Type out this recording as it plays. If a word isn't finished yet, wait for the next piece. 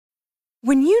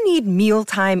When you need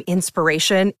mealtime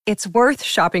inspiration, it's worth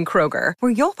shopping Kroger,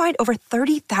 where you'll find over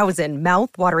 30,000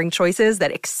 mouth-watering choices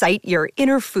that excite your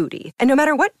inner foodie. And no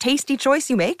matter what tasty choice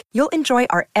you make, you'll enjoy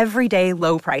our everyday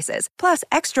low prices, plus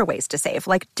extra ways to save,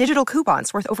 like digital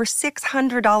coupons worth over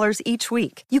 $600 each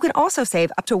week. You can also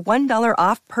save up to $1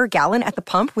 off per gallon at the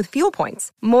pump with fuel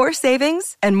points. More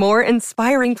savings and more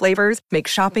inspiring flavors make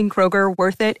shopping Kroger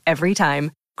worth it every time.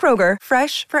 Kroger,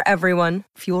 fresh for everyone.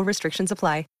 Fuel restrictions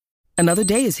apply. Another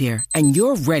day is here, and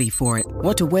you're ready for it.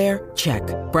 What to wear? Check.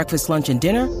 Breakfast, lunch, and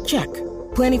dinner? Check.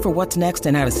 Planning for what's next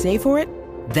and how to save for it?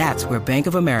 That's where Bank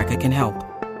of America can help.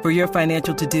 For your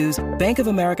financial to-dos, Bank of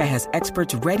America has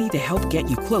experts ready to help get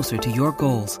you closer to your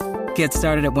goals. Get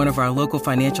started at one of our local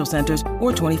financial centers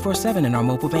or 24/7 in our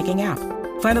mobile banking app.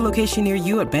 Find a location near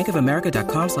you at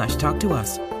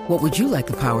bankofamerica.com/talktous. What would you like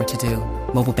the power to do?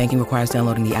 Mobile banking requires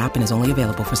downloading the app and is only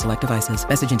available for select devices.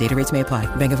 Message and data rates may apply.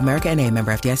 Bank of America N.A.,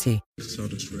 member FDIC.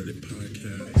 Celtics Reddit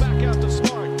podcast. Back out to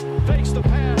Smart. Fakes the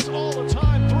pass all the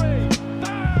time. Three.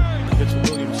 Bang! Gets the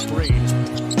Williams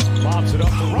screen. Lobs it up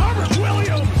for Robert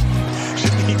Williams.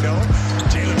 Shaquille,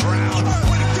 Jaylen Brown.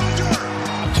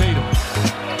 Tatum.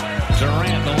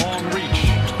 Durant, the long reach.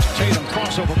 Tatum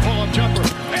crossover, pull-up jumper.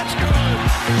 It's good.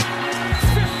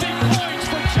 50 points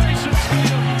for Jason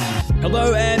Tatum.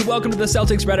 Hello and welcome to the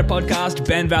Celtics Reddit podcast.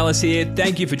 Ben Vallis here.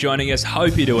 Thank you for joining us.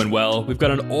 Hope you're doing well. We've got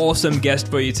an awesome guest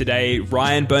for you today,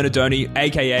 Ryan Bernardoni,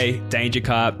 aka Danger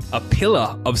Cart, a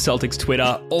pillar of Celtics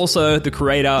Twitter, also the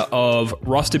creator of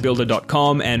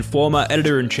rosterbuilder.com and former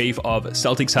editor-in-chief of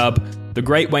Celtics Hub. The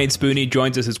great Wayne Spooney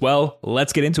joins us as well.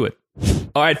 Let's get into it.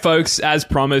 All right, folks, as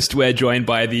promised, we're joined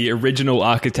by the original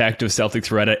architect of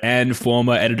Celtics Reddit and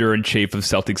former editor-in-chief of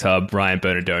Celtics Hub, Ryan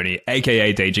Bernardoni,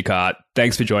 aka Danger Cart.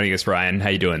 Thanks for joining us, Ryan. How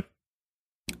you doing?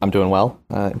 I'm doing well.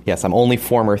 Yes, I'm only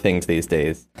former things these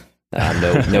days.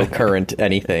 No current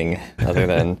anything other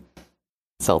than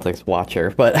Celtics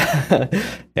watcher. But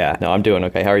yeah, no, I'm doing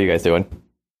okay. How are you guys doing?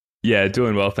 Yeah,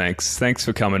 doing well, thanks. Thanks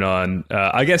for coming on.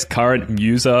 I guess current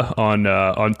user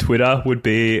on Twitter would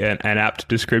be an apt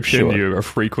description. Sure. You're a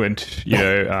frequent,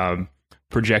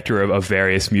 projector of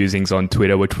various musings on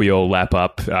Twitter, which we all lap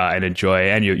up and enjoy,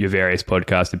 and your various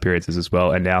podcast appearances as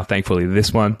well. And now, thankfully,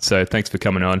 this one. So thanks for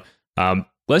coming on.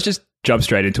 Let's just jump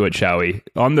straight into it, shall we?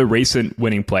 On the recent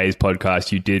Winning Plays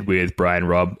podcast you did with Brian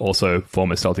Robb, also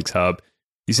former Celtics Hub,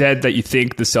 you said that you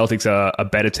think the Celtics are a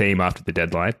better team after the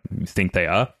deadline. You think they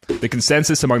are. The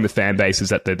consensus among the fan base is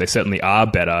that they certainly are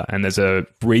better. And there's a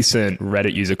recent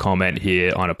Reddit user comment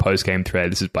here on a post-game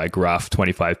thread. This is by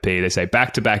Gruff25P. They say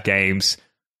back-to-back games,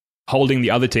 holding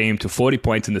the other team to 40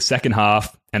 points in the second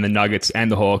half, and the Nuggets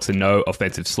and the Hawks are no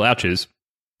offensive slouches.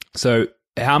 So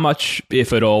how much,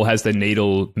 if at all, has the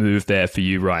needle moved there for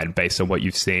you, Ryan, based on what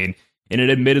you've seen in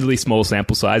an admittedly small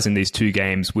sample size in these two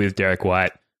games with Derek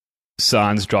White,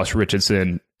 Suns, Josh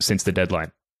Richardson since the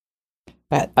deadline?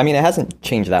 I mean, it hasn't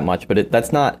changed that much, but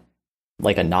that's not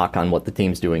like a knock on what the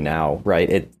team's doing now,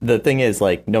 right? The thing is,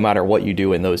 like, no matter what you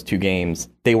do in those two games,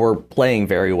 they were playing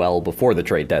very well before the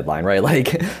trade deadline, right?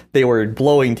 Like, they were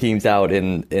blowing teams out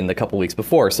in the couple weeks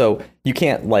before. So you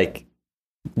can't, like,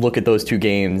 look at those two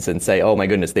games and say, oh my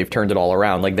goodness, they've turned it all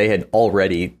around. Like, they had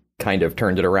already kind of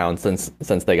turned it around since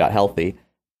they got healthy.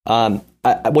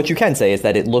 What you can say is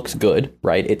that it looks good,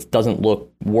 right? It doesn't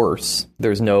look worse.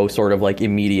 There's no sort of like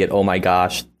immediate, oh my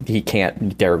gosh,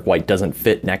 Derek White doesn't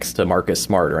fit next to Marcus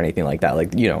Smart or anything like that.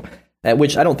 Like,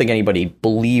 which I don't think anybody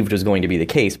believed was going to be the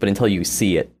case, but until you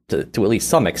see it to at least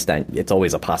some extent, it's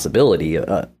always a possibility,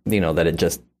 that it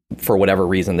just, for whatever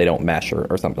reason, they don't mesh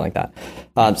or something like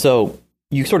that. So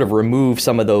you sort of remove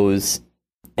some of those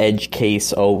edge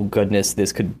case, oh goodness,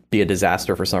 this could be a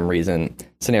disaster for some reason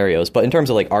scenarios. But in terms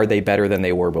of like, are they better than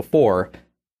they were before?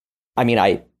 I mean,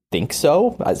 I think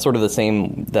so. It's sort of the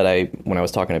same that when I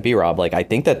was talking to B-Rob, like, I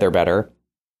think that they're better.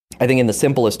 I think in the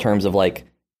simplest terms of like,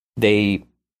 they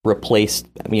replaced,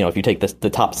 if you take the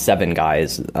top 7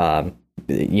 guys, the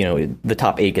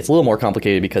top 8 gets a little more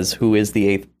complicated because who is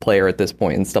the 8th player at this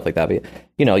point and stuff like that. But,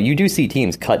 you do see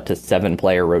teams cut to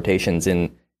 7-player rotations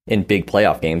in big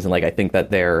playoff games. And like, I think that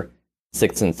their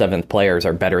 6th and 7th players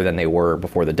are better than they were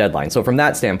before the deadline. So from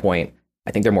that standpoint,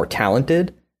 I think they're more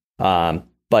talented. But,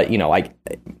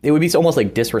 it would be almost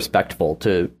like disrespectful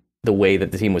to the way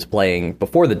that the team was playing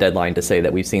before the deadline to say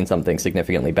that we've seen something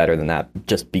significantly better than that,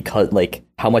 just because, like,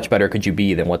 how much better could you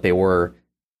be than what they were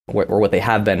or what they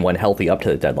have been when healthy up to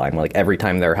the deadline? Like, every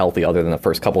time they're healthy, other than the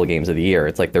first couple of games of the year,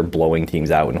 it's like they're blowing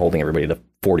teams out and holding everybody to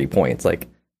 40 points. Like,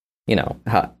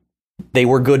 they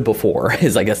were good before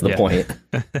is, I guess, the point.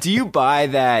 Do you buy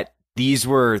that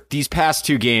these past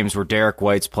two games where Derek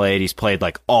White's played, he's played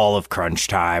like all of crunch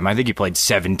time. I think he played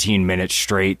 17 minutes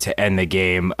straight to end the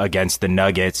game against the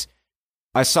Nuggets.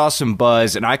 I saw some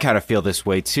buzz, and I kind of feel this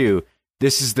way too.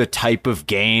 This is the type of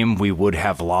game we would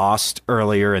have lost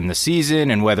earlier in the season,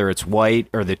 and whether it's White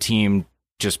or the team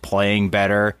just playing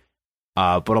better.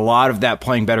 But a lot of that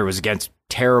playing better was against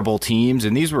terrible teams,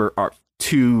 and these were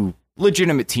two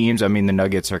legitimate teams. I mean, the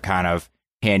Nuggets are kind of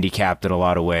handicapped in a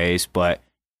lot of ways, but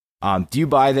do you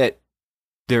buy that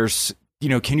there's,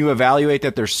 can you evaluate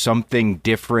that there's something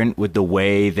different with the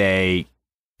way they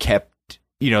kept,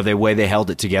 the way they held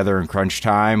it together in crunch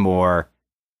time, or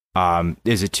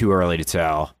is it too early to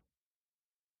tell?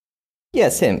 Yeah,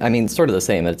 Tim. I mean, sort of the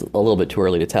same. It's a little bit too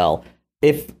early to tell.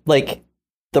 If,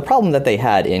 the problem that they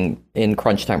had in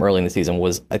crunch time early in the season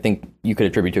was, I think you could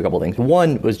attribute to a couple of things.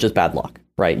 One was just bad luck,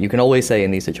 right? You can always say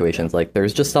in these situations,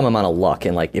 there's just some amount of luck.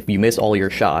 And, if you miss all your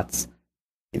shots,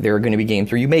 there are going to be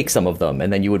games where you make some of them,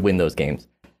 and then you would win those games.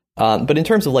 But in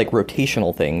terms of,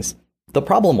 rotational things, the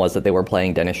problem was that they were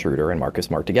playing Dennis Schroeder and Marcus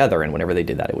Smart together, and whenever they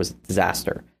did that, it was a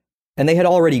disaster. And they had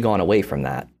already gone away from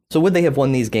that. So would they have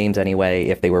won these games anyway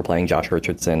if they were playing Josh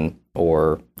Richardson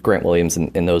or Grant Williams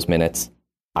in those minutes?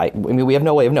 I mean, we have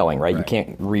no way of knowing, right? You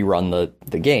can't rerun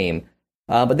the game.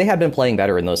 But they had been playing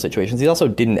better in those situations. These also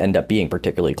didn't end up being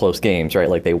particularly close games,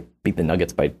 right? They beat the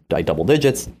Nuggets by double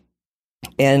digits.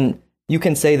 And you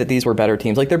can say that these were better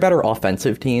teams. They're better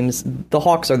offensive teams. The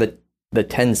Hawks are the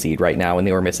 10 seed right now, and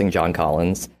they were missing John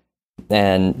Collins.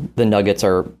 And the Nuggets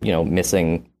are,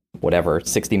 missing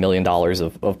 $60 million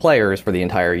of players for the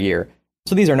entire year.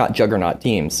 So these are not juggernaut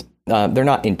teams. They're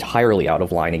not entirely out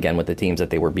of line again with the teams that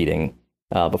they were beating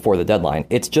before the deadline.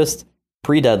 It's just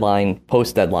pre-deadline,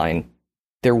 post-deadline,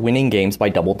 they're winning games by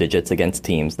double digits against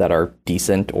teams that are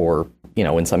decent or,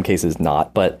 in some cases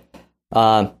not. But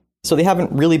so they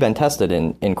haven't really been tested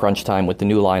in crunch time with the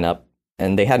new lineup,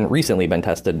 and they hadn't recently been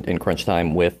tested in crunch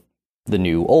time with the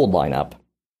new old lineup.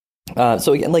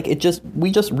 So again,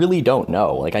 we just really don't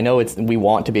know. I know we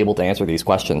want to be able to answer these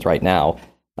questions right now.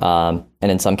 And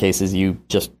in some cases you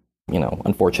just,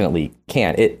 unfortunately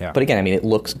can't. But again, I mean, it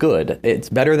looks good. It's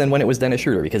better than when it was Dennis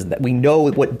Schroeder because we know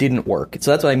what didn't work.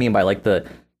 So that's what I mean by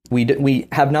we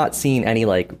have not seen any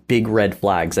big red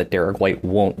flags that Derek White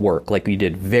won't work like we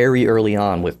did very early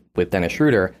on with Dennis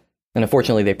Schroeder. And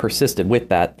unfortunately they persisted with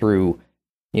that through,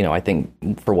 I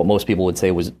think for what most people would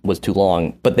say was too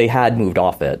long, but they had moved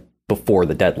off it before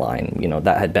the deadline.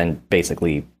 That had been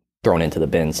basically thrown into the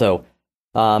bin. So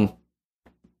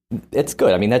it's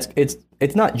good. I mean,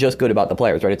 it's not just good about the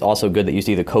players, right? It's also good that you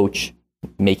see the coach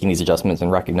making these adjustments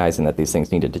and recognizing that these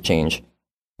things needed to change.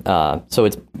 So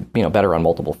it's better on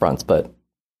multiple fronts. But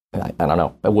I don't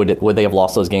know. Would they have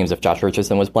lost those games if Josh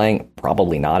Richardson was playing?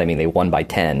 Probably not. I mean, they won by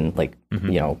 10.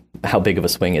 How big of a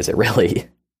swing is it really?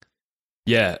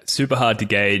 Yeah, super hard to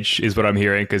gauge is what I'm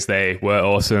hearing because they were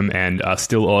awesome and are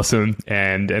still awesome.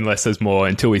 And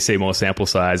until we see more sample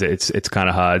size, it's kind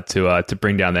of hard to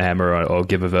bring down the hammer or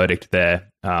give a verdict there.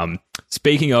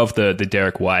 Speaking of the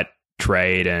Derek White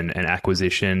trade and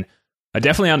acquisition, I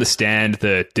definitely understand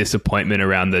the disappointment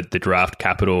around the draft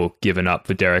capital given up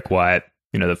for Derek White.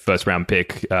 The first round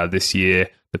pick this year,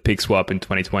 the pick swap in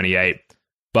 2028.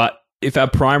 But if our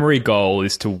primary goal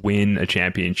is to win a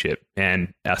championship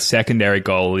and our secondary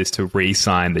goal is to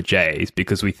re-sign the Jays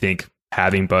because we think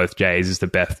having both Jays is the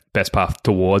best path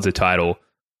towards a title,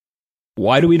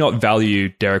 why do we not value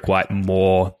Derek White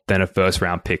more than a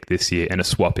first-round pick this year and a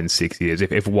swap in 6 years?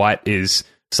 If White is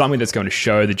something that's going to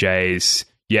show the Jays,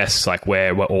 yes,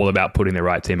 we're all about putting the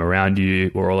right team around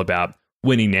you, we're all about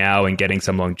winning now and getting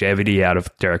some longevity out of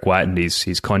Derek White and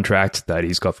his contract that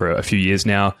he's got for a few years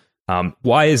now.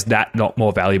 Why is that not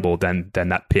more valuable than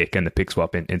that pick and the pick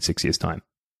swap in 6 years' time?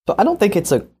 So I don't think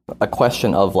it's a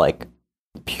question of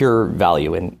pure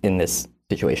value in this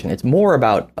situation. It's more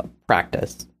about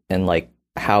practice and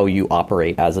how you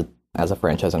operate as a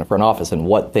franchise and a front office and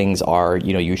what things are,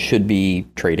 you should be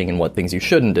trading and what things you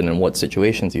shouldn't and in what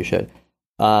situations you should.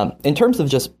 In terms of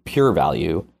just pure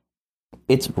value,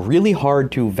 it's really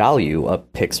hard to value a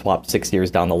pick swap 6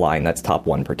 years down the line that's top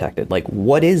one protected.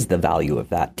 What is the value of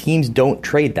that? Teams don't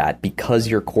trade that because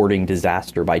you're courting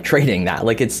disaster by trading that.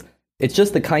 It's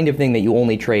just the kind of thing that you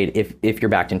only trade if you're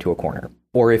backed into a corner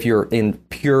or if you're in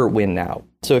pure win now.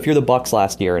 So if you're the Bucks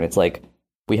last year and it's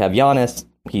we have Giannis,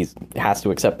 he has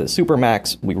to accept the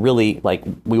supermax. We really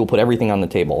we will put everything on the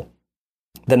table.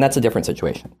 Then that's a different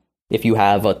situation. If you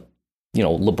have a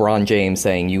LeBron James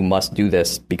saying you must do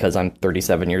this because I'm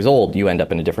 37 years old, you end up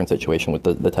in a different situation with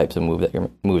the types of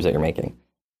moves that you're making.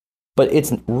 But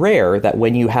it's rare that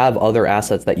when you have other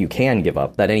assets that you can give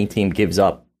up, that any team gives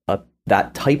up a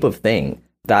that type of thing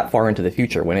that far into the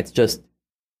future when it's just,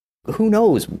 who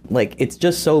knows? Like, it's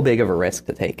just so big of a risk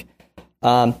to take.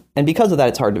 And because of that,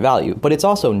 it's hard to value. But it's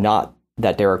also not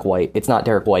that Derek White. It's not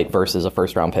Derek White versus a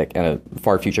first round pick and a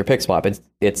far future pick swap.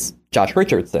 It's Josh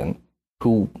Richardson,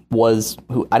 who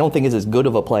I don't think is as good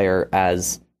of a player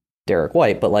as Derek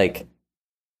White, but like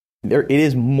it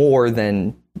is more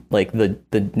than like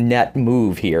the net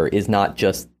move here is not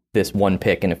just this one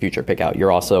pick and a future pick out.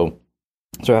 You're also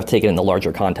sort of have to take it in the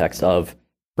larger context of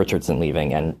Richardson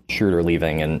leaving and Schroeder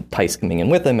leaving and Tice coming in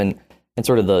with him and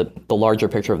sort of the larger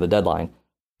picture of the deadline.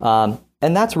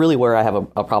 And that's really where I have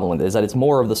a problem with it, is that it's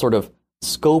more of the sort of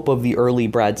scope of the early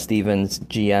Brad Stevens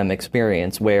GM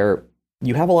experience, where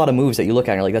you have a lot of moves that you look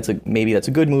at and you're like, maybe that's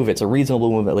a good move, it's a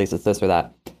reasonable move, at least it's this or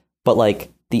that. But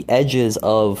like the edges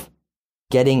of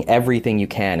getting everything you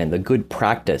can and the good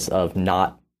practice of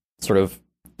not sort of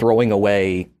throwing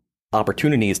away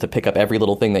opportunities to pick up every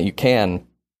little thing that you can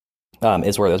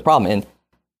is where there's a problem.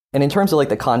 And in terms of like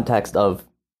the context of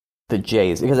the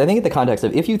Jays, because I think in the context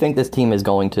of if you think this team is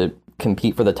going to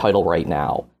compete for the title right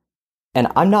now, and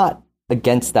I'm not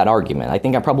against that argument. I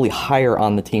think I'm probably higher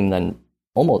on the team than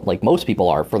almost like most people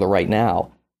are for the right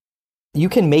now. You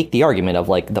can make the argument of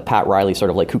like the Pat Riley sort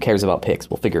of like, who cares about picks?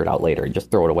 We'll figure it out later. Just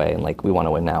throw it away and like we want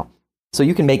to win now. So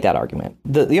you can make that argument.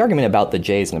 The argument about the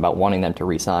Jays and about wanting them to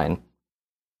re-sign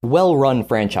well-run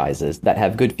franchises that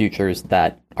have good futures,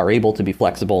 that are able to be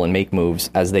flexible and make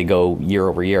moves as they go year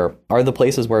over year, are the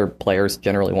places where players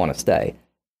generally want to stay.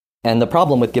 And the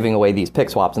problem with giving away these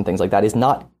pick swaps and things like that is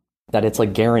not that it's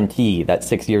like guarantee that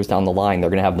 6 years down the line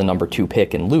they're going to have the number 2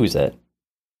 pick and lose it.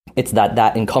 It's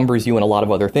that encumbers you in a lot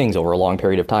of other things over a long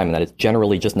period of time, and that it's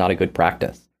generally just not a good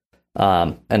practice.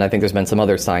 And I think there's been some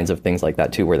other signs of things like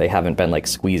that too, where they haven't been like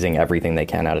squeezing everything they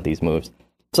can out of these moves.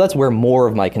 So that's where more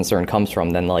of my concern comes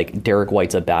from than like Derek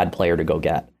White's a bad player to go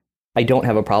get. I don't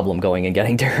have a problem going and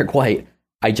getting Derek White.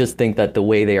 I just think that the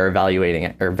way they are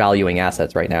valuing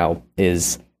assets right now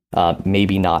is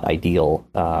maybe not ideal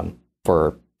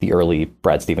for the early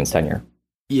Brad Stevens tenure.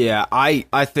 Yeah,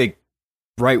 I think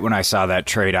right when I saw that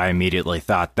trade, I immediately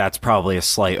thought that's probably a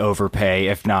slight overpay,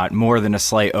 if not more than a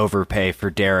slight overpay for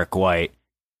Derek White.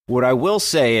 What I will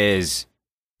say is,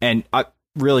 and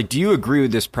really, do you agree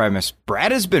with this premise?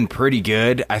 Brad has been pretty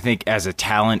good, I think, as a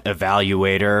talent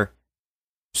evaluator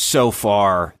so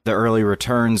far. The early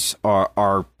returns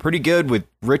are pretty good with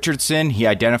Richardson. He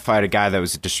identified a guy that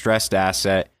was a distressed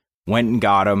asset, went and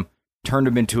got him, turned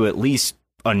him into at least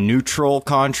a neutral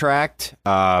contract.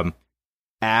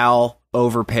 Al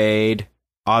overpaid,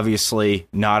 obviously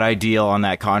not ideal on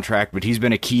that contract, but he's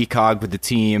been a key cog with the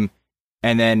team.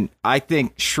 And then I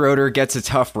think Schroeder gets a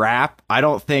tough rap. I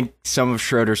don't think some of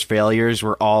Schroeder's failures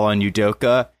were all on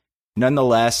Udoka.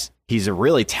 Nonetheless, he's a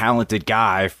really talented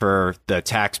guy for the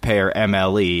taxpayer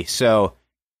MLE. So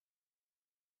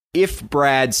if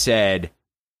Brad said,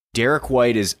 Derek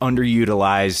White is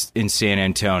underutilized in San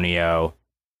Antonio,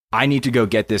 I need to go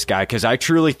get this guy because I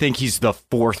truly think he's the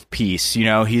fourth piece. You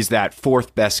know, he's that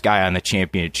fourth best guy on the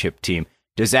championship team.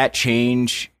 Does that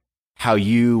change how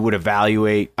you would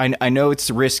evaluate? I know it's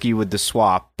risky with the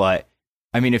swap, but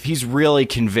I mean, if he's really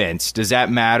convinced, does that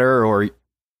matter,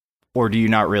 or do you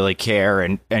not really care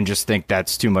and just think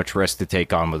that's too much risk to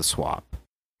take on with a swap?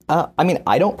 I mean,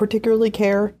 I don't particularly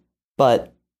care,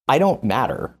 but I don't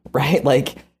matter, right?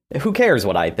 Like, who cares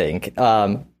what I think?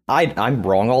 I'm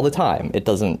wrong all the time. It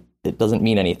doesn't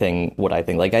mean anything what I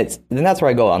think. Like, and that's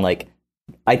where I go on. Like,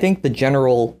 I think the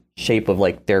general shape of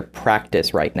like their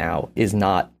practice right now is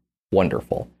not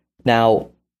wonderful. Now,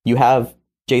 you have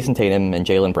Jason Tatum and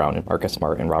Jaylen Brown and Marcus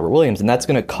Smart and Robert Williams, and that's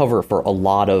going to cover for a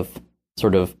lot of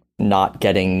sort of not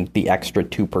getting the extra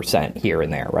 2% here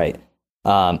and there, right?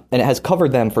 And it has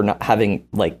covered them for not having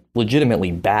like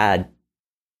legitimately bad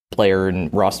player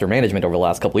and roster management over the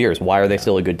last couple of years. Why are they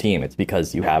still a good team? It's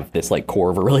because you have this like core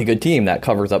of a really good team that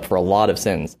covers up for a lot of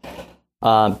sins.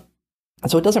 So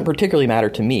it doesn't particularly matter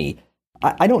to me.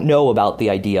 I don't know about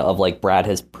the idea of like Brad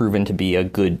has proven to be a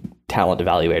good talent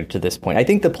evaluator to this point. I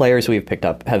think the players we've picked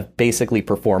up have basically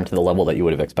performed to the level that you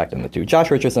would have expected them to.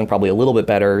 Josh Richardson, probably a little bit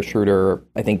better. Schroeder,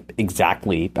 I think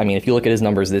exactly. I mean, if you look at his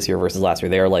numbers this year versus last year,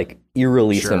 they are like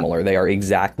eerily similar. They are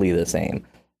exactly the same.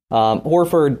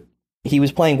 Horford, he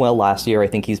was playing well last year. I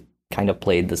think he's kind of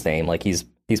played the same. Like he's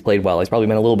played well. He's probably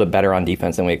been a little bit better on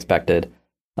defense than we expected.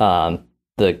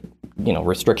 The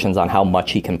restrictions on how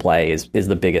much he can play is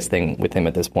the biggest thing with him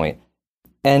at this point.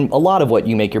 And a lot of what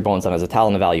you make your bones on as a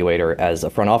talent evaluator, as a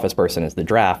front office person, is the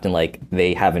draft. And like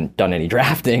they haven't done any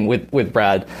drafting with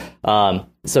Brad.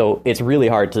 So it's really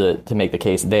hard to make the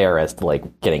case there as to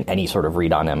like getting any sort of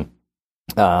read on him.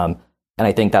 And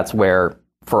I think that's where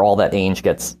for all that Ainge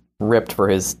gets ripped for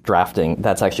his drafting,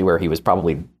 that's actually where he was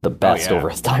probably the best over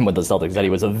his time with the Celtics, that he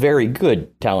was a very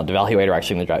good talent evaluator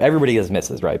actually in the draft. Everybody has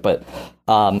misses, right? But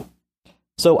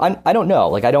so I don't know.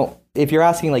 Like, if you're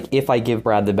asking, like, if I give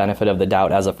Brad the benefit of the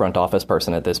doubt as a front office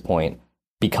person at this point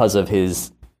because of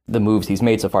the moves he's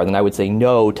made so far, then I would say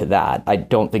no to that. I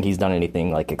don't think he's done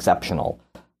anything like exceptional.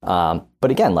 But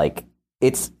again, like,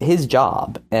 it's his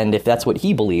job. And if that's what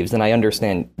he believes, then I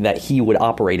understand that he would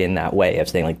operate in that way of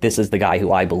saying, like, this is the guy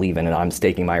who I believe in and I'm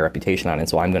staking my reputation on it,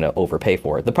 so I'm going to overpay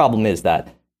for it. The problem is that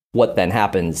what then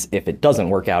happens if it doesn't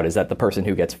work out is that the person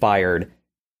who gets fired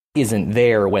isn't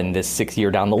there when this 6 year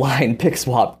down the line pick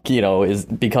swap,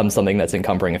 becomes something that's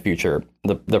encumbering a future,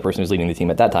 the person who's leading the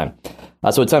team at that time.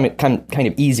 So it's kind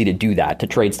of easy to do that, to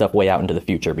trade stuff way out into the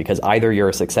future, because either you're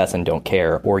a success and don't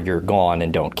care, or you're gone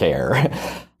and don't care.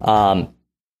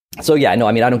 So yeah, no,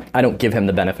 I mean, I don't give him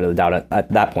the benefit of the doubt at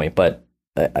that point, but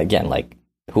again, like,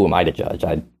 who am I to judge?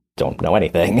 I don't know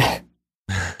anything.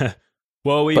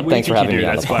 Well, we thanks for having me.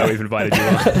 That's why we've invited you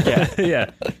on.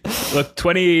 Yeah. Look,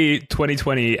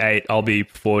 2028, I'll be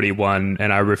 41,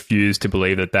 and I refuse to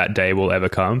believe that day will ever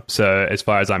come. So as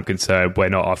far as I'm concerned, we're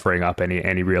not offering up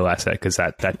any real asset, because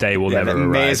that day will never arrive.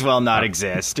 May as well not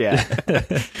exist, yeah.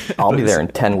 I'll be there in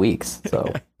 10 weeks,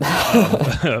 so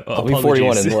I'll be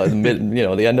 41 in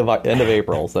the end of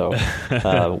April. So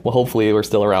hopefully we're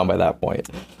still around by that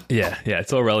point. Yeah,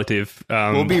 it's all relative.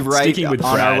 We'll be right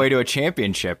on our way to a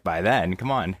championship by then. Come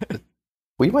on.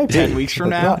 We might be 10 weeks from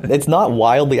now. It's not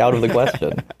wildly out of the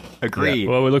question. Agreed. Yeah.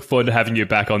 Well, we look forward to having you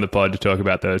back on the pod to talk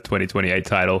about the 2028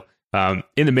 title.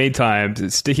 In the meantime,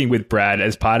 sticking with Brad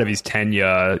as part of his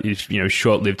tenure,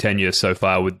 short-lived tenure so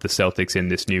far with the Celtics in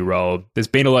this new role, there's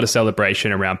been a lot of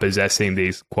celebration around possessing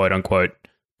these quote-unquote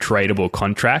tradable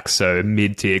contracts, so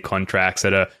mid-tier contracts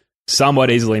that are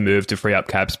somewhat easily moved to free up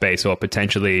cap space, or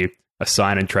potentially a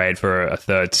sign and trade for a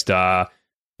third star.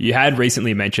 You had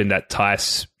recently mentioned that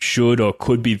Tice should or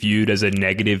could be viewed as a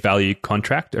negative value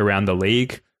contract around the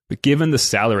league. But given the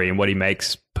salary and what he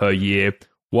makes per year,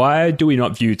 why do we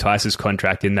not view Tice's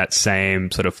contract in that same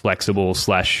sort of flexible /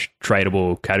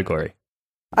 tradable category?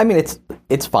 I mean,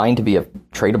 it's fine to be a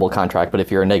tradable contract, but if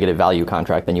you're a negative value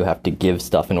contract, then you have to give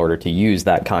stuff in order to use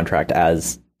that contract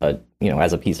as a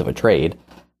piece of a trade.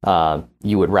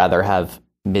 You would rather have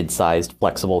mid-sized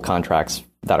flexible contracts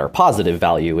that are positive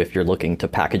value if you're looking to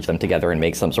package them together and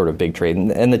make some sort of big trade.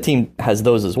 And the team has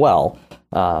those as well.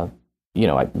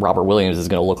 Robert Williams is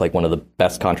going to look like one of the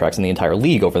best contracts in the entire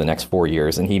league over the next 4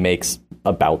 years, and he makes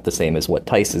about the same as what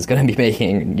Tice is going to be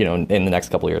making, in the next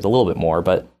couple of years, a little bit more,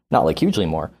 but not like hugely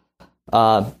more.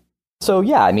 So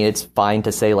yeah, I mean, it's fine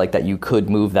to say like that you could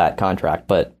move that contract,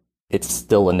 but it's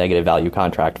still a negative value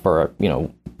contract for,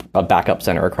 a backup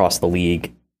center across the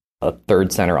league, a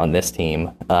third center on this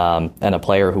team, and a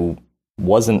player who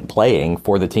wasn't playing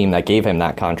for the team that gave him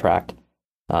that contract.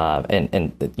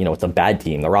 And it's a bad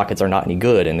team. The Rockets are not any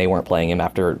good, and they weren't playing him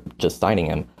after just signing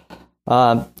him.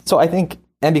 So I think,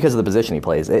 and because of the position he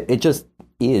plays, it just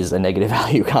is a negative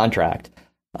value contract.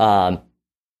 And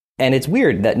it's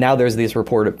weird that now there's this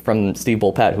report from Steve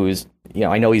Bulpett, who's,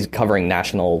 I know he's covering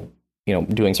national,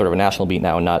 doing sort of a national beat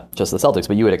now, and not just the Celtics,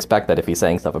 but you would expect that if he's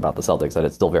saying stuff about the Celtics, that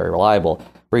it's still very reliable,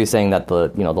 where he's saying that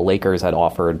the Lakers had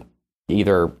offered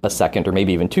either a second or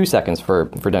maybe even 2 seconds for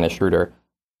Dennis Schroeder.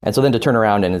 And so then to turn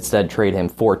around and instead trade him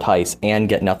for Tice and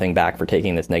get nothing back for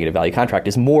taking this negative value contract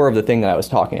is more of the thing that I was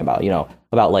talking about,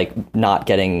 about like not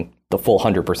getting the full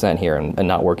 100% here and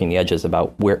not working the edges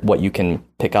about what you can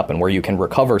pick up and where you can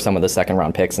recover some of the second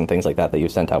round picks and things like that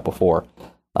you've sent out before.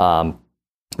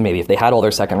 Maybe if they had all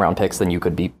their second round picks, then you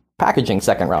could be packaging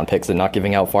second round picks and not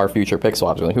giving out far future pick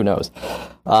swaps. Who knows?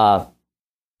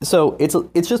 So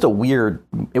it's just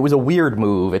it was a weird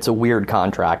move. It's a weird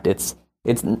contract. It's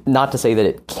not to say that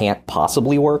it can't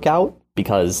possibly work out,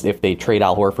 because if they trade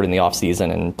Al Horford in the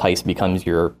offseason and Tice becomes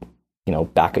your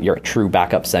true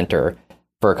backup center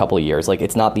for a couple of years, like,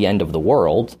 it's not the end of the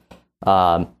world.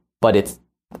 But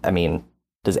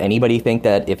does anybody think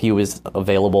that if he was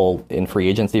available in free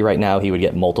agency right now, he would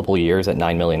get multiple years at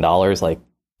 $9 million? Like,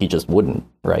 he just wouldn't,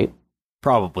 right?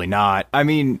 Probably not. I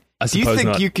mean, do you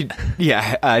think you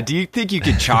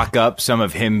could chalk up some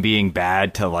of him being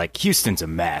bad to, like, Houston's a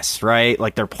mess, right?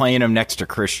 Like, they're playing him next to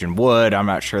Christian Wood. I'm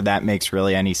not sure that makes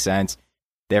really any sense.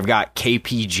 They've got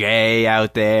KPJ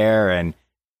out there and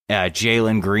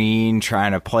Jalen Green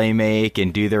trying to play make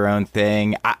and do their own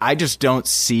thing. I just don't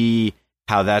see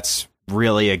how that's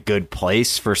really a good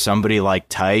place for somebody like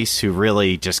Tice, who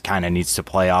really just kind of needs to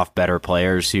play off better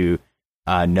players who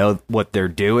know what they're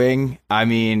doing. I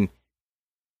mean,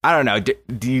 I don't know.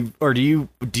 Do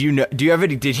you have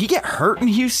any? Did he get hurt in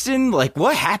Houston? Like,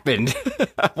 what happened?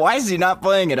 Why is he not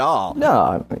playing at all?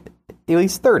 No,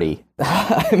 he's 30.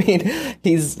 I mean,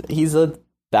 he's a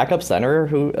backup center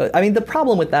who. I mean, the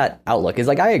problem with that outlook is,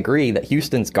 like, I agree that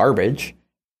Houston's garbage,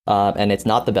 and it's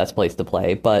not the best place to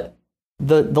play. But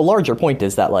the larger point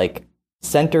is that, like,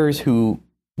 centers who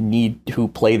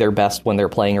play their best when they're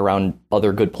playing around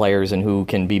other good players and who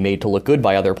can be made to look good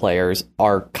by other players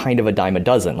are kind of a dime a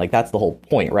dozen. Like, that's the whole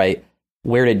point, right?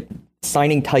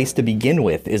 Signing Theis to begin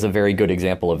with is a very good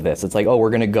example of this. It's like, oh, we're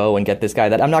going to go and get this guy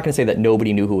that I'm not going to say that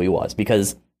nobody knew who he was,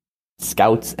 because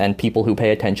scouts and people who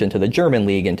pay attention to the German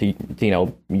league and to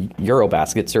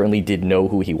Eurobasket certainly did know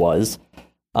who he was.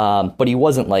 But he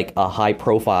wasn't like a high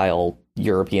profile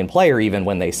European player even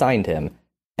when they signed him.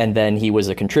 And then he was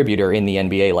a contributor in the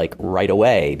NBA like right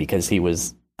away because he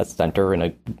was a center and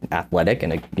a athletic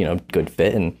and a good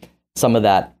fit. And some of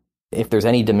that, if there's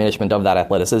any diminishment of that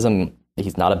athleticism,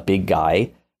 he's not a big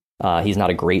guy. He's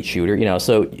not a great shooter,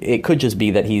 so it could just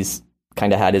be that he's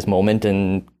kind of had his moment,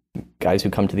 and guys who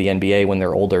come to the NBA when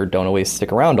they're older don't always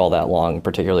stick around all that long,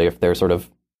 particularly if they're sort of,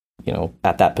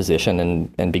 at that position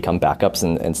and become backups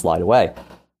and slide away.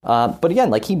 But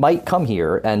again, like, he might come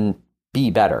here and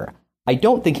be better. I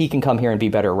don't think he can come here and be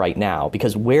better right now,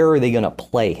 because where are they going to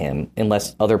play him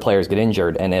unless other players get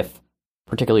injured? And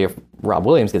particularly if Rob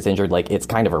Williams gets injured, like, it's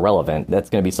kind of irrelevant. That's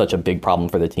going to be such a big problem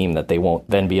for the team that they won't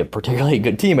then be a particularly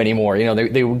good team anymore.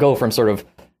 They will go from sort of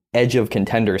edge of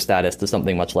contender status to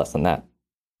something much less than that.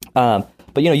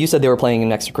 But you said they were playing him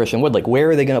next to Christian Wood. Like,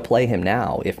 where are they going to play him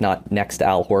now, if not next to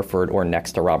Al Horford or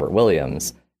next to Robert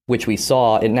Williams, which we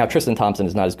saw. And now Tristan Thompson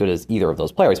is not as good as either of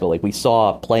those players, but like, we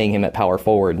saw playing him at power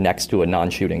forward next to a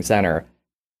non-shooting center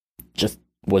just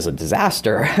was a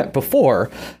disaster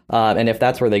before. And if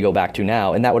that's where they go back to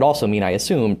now, and that would also mean, I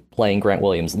assume, playing Grant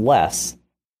Williams less,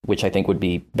 which I think would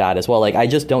be bad as well. Like, I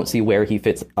just don't see where he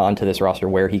fits onto this roster,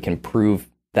 where he can prove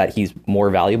that he's more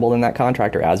valuable than that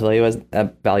contract, or as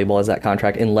valuable as that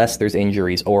contract, unless there's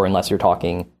injuries, or unless you're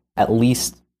talking at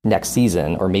least next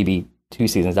season or maybe 2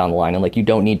 seasons down the line. And like, you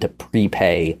don't need to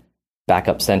prepay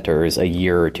backup centers a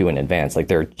year or two in advance. Like,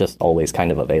 they're just always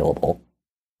kind of available.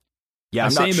 Yeah,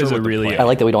 I'm not sure as a really. I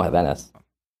like that we don't have Ennis.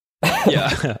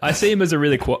 Yeah, I see him as a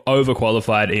really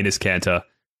overqualified Enes Kanter.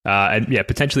 And yeah,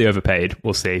 potentially overpaid.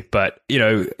 We'll see. But,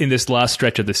 in this last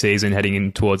stretch of the season, heading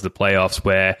in towards the playoffs,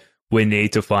 where we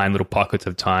need to find little pockets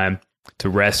of time to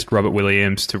rest Robert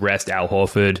Williams, to rest Al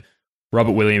Horford,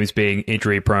 Robert Williams being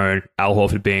injury prone, Al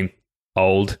Horford being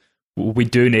old, we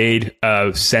do need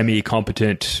a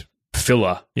semi-competent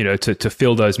filler, to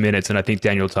fill those minutes. And I think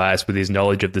Daniel Theis, with his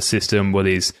knowledge of the system, with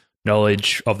his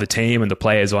knowledge of the team and the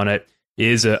players on it,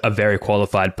 is a very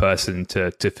qualified person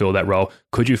to fill that role.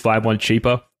 Could you find one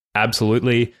cheaper?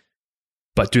 Absolutely.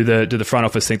 But do the front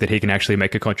office think that he can actually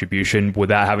make a contribution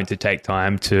without having to take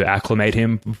time to acclimate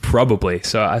him? Probably.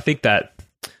 So I think that,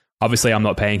 obviously, I'm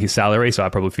not paying his salary, so I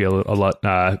probably feel a lot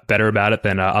better about it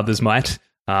than others might.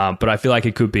 But I feel like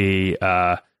it could be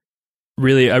a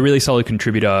really solid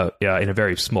contributor in a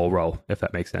very small role, if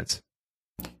that makes sense.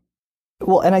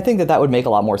 Well, and I think that would make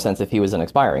a lot more sense if he was an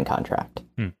expiring contract.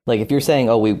 Like, if you're saying,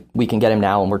 oh, we can get him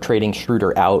now and we're trading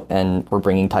Schroeder out and we're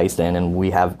bringing Theis in, and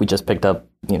we just picked up,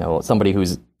 somebody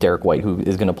who's Derek White, who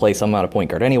is going to play some amount of point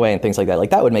guard anyway, and things like that.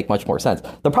 Like, that would make much more sense.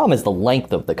 The problem is the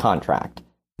length of the contract.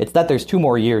 It's that there's 2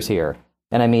 more years here.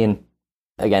 And I mean,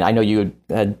 again, I know you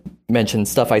had mentioned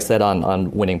stuff I said on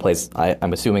winning plays.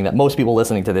 I'm assuming that most people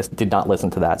listening to this did not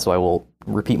listen to that, so I will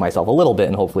repeat myself a little bit,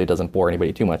 and hopefully it doesn't bore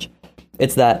anybody too much.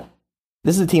 It's that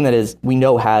this is a team that we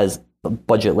know has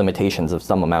budget limitations of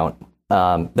some amount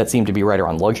that seem to be right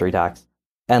around luxury tax.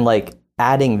 And like,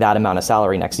 adding that amount of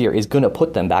salary next year is going to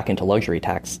put them back into luxury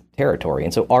tax territory.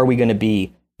 And so are we going to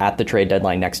be at the trade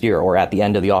deadline next year or at the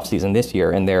end of the offseason this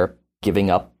year, and they're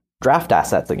giving up draft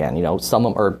assets again, some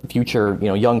or future,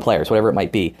 young players, whatever it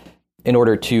might be, in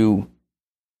order to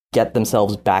get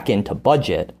themselves back into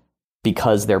budget,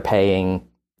 because they're paying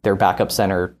their backup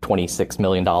center $26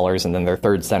 million and then their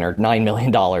third center $9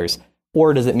 million?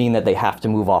 Or does it mean that they have to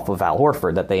move off of Al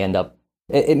Horford, that they end up,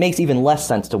 it makes even less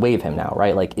sense to waive him now,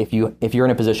 right? Like, if you're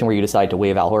in a position where you decide to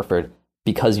waive Al Horford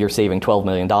because you're saving $12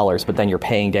 million, but then you're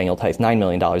paying Daniel Theis $9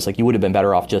 million, like, you would have been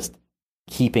better off just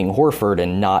keeping Horford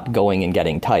and not going and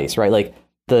getting Theis, right? Like,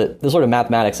 the sort of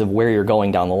mathematics of where you're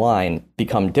going down the line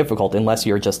become difficult unless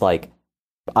you're just like,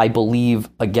 I believe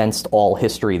against all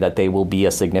history that they will be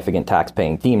a significant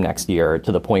tax-paying team next year,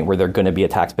 to the point where they're going to be a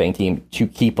tax-paying team to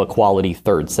keep a quality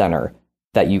third center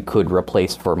that you could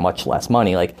replace for much less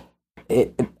money. Like,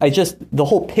 the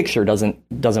whole picture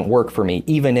doesn't work for me,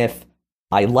 even if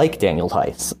I like Daniel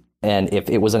Theis. And if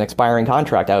it was an expiring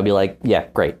contract, I would be like, yeah,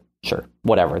 great, sure,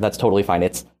 whatever, that's totally fine.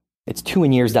 It's 2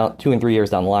 and 3 years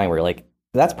down the line where you're like,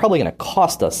 that's probably going to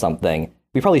cost us something.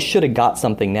 We probably should have got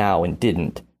something now and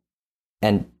didn't.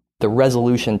 And the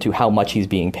resolution to how much he's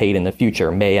being paid in the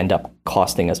future may end up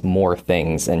costing us more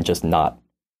things and just not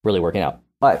really working out.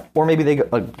 Or maybe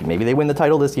they win the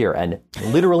title this year and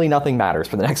literally nothing matters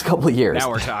for the next couple of years. Now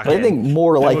we're talking. But I think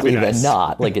more likely than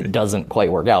not, like, it doesn't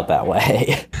quite work out that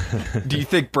way. Do you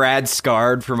think Brad's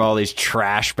scarred from all these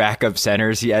trash backup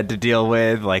centers he had to deal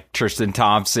with, like Tristan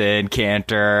Thompson,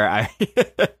 Cantor?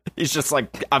 He's just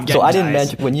like, I'm getting. So I didn't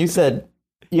mention when you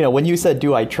said,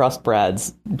 do I trust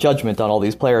Brad's judgment on all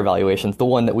these player evaluations? The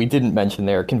one that we didn't mention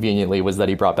there, conveniently, was that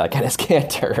he brought back Enes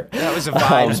Kanter. That was a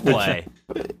vibes play.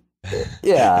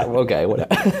 Yeah, okay,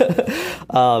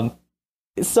 whatever.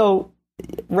 So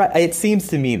it seems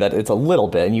to me that it's a little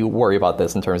bit, and you worry about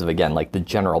this in terms of, again, like the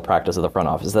general practice of the front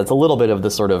office, that's a little bit of the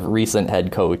sort of recent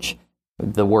head coach,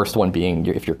 the worst one being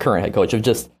if you're current head coach, of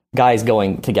just guys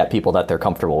going to get people that they're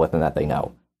comfortable with and that they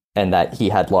know. And that he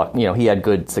had luck, he had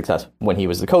good success when he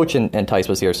was the coach and Tice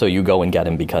was here, so you go and get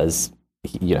him because,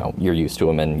 you're used to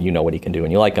him and you know what he can do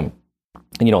and you like him.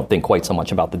 And you don't think quite so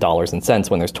much about the dollars and cents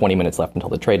when there's 20 minutes left until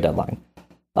the trade deadline.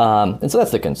 And so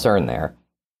that's the concern there.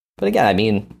 But again, I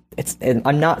mean,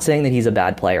 I'm not saying that he's a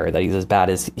bad player, that he's as bad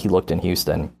as he looked in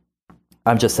Houston.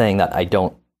 I'm just saying that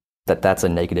that's a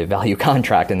negative value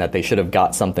contract and that they should have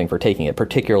got something for taking it,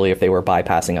 particularly if they were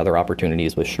bypassing other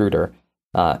opportunities with Schroeder.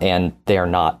 And they are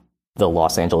not the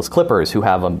Los Angeles Clippers, who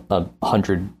have a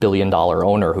 $100 billion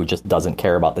owner who just doesn't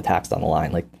care about the tax on the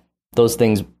line. Like, those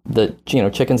things,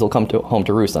 chickens will come home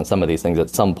to roost on some of these things at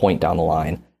some point down the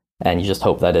line, and you just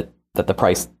hope that the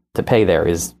price to pay there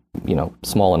is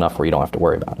small enough where you don't have to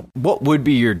worry about it. What would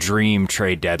be your dream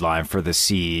trade deadline for the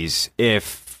C's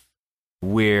if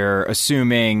we're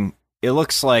assuming it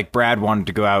looks like Brad wanted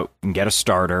to go out and get a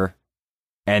starter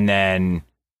and then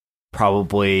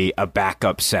probably a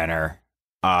backup center?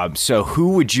 So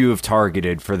who would you have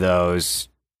targeted for those?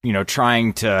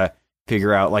 Trying to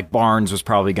figure out, like, Barnes was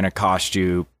probably going to cost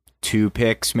you 2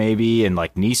 picks maybe, and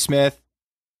like Nesmith.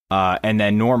 And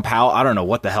then Norm Powell, I don't know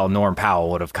what the hell Norm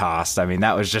Powell would have cost. I mean,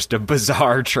 that was just a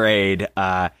bizarre trade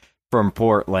from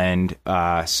Portland.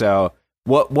 So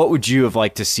what would you have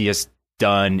liked to see us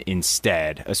done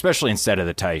instead, especially instead of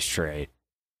the Tice trade?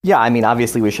 Yeah, I mean,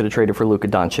 obviously we should have traded for Luka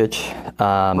Doncic.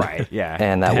 Right, yeah.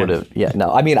 And that would have,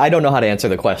 no, I mean, I don't know how to answer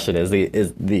the question is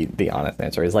the honest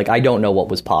answer. Is like, I don't know what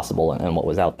was possible and what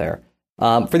was out there.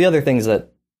 For the other things that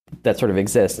sort of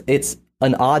exist, it's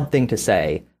an odd thing to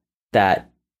say that,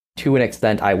 to an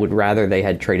extent, I would rather they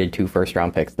had traded 2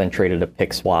 first-round picks than traded a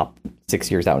pick swap 6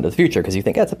 years out into the future, because you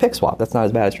think, it's a pick swap. That's not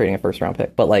as bad as trading a first-round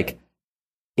pick. But, like,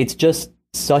 it's just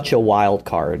such a wild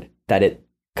card that it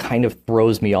kind of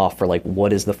throws me off for, like,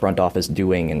 what is the front office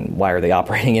doing and why are they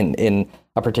operating in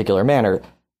a particular manner.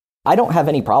 I don't have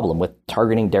any problem with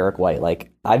targeting Derek White. Like,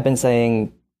 I've been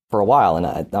saying for a while,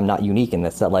 and I'm not unique in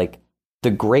this, that, like, the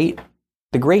great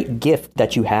gift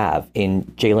that you have in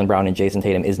Jaylen Brown and Jason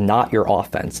Tatum is not your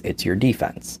offense, it's your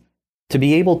defense. To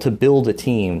be able to build a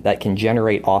team that can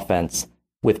generate offense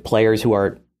with players who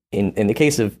are, in the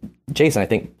case of Jason, I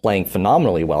think playing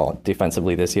phenomenally well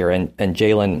defensively this year, and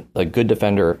Jaylen, a good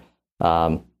defender.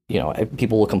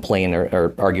 People will complain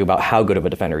or argue about how good of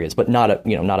a defender he is, but not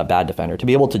a bad defender. To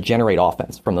be able to generate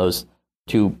offense from those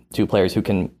two players who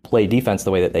can play defense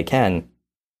the way that they can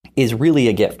is really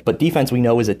a gift. But defense, we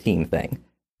know, is a team thing,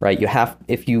 right? You have,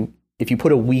 if you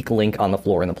put a weak link on the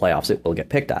floor in the playoffs, it will get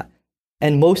picked at.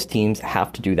 And most teams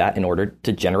have to do that in order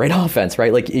to generate offense,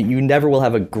 right? Like, you never will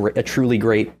have a truly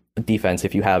great defense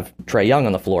if you have Trae Young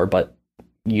on the floor, but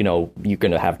you're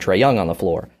going to have Trae Young on the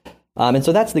floor. And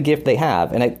so that's the gift they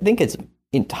have. And I think it's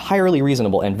entirely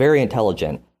reasonable and very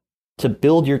intelligent to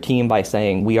build your team by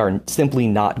saying, we are simply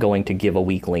not going to give a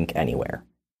weak link anywhere.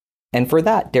 And for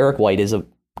that, Derek White is a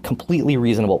completely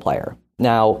reasonable player.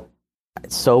 Now,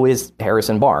 so is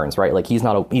Harrison Barnes, right? Like, he's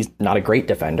not a great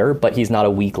defender, but he's not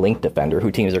a weak link defender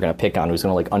who teams are going to pick on, who's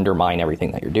going to, like, undermine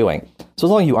everything that you're doing. So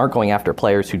as long as you aren't going after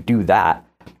players who do that,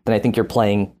 then I think you're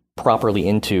playing properly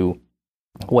into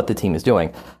what the team is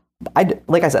doing.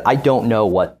 Like I said, I don't know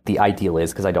what the ideal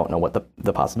is because I don't know what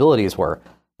the possibilities were.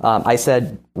 I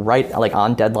said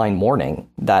on deadline morning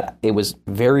that it was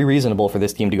very reasonable for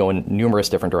this team to go in numerous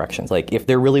different directions. Like, if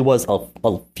there really was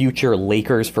a future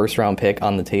Lakers first round pick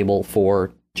on the table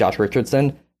for Josh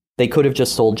Richardson, they could have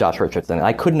just sold Josh Richardson. And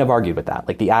I couldn't have argued with that.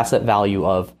 Like, the asset value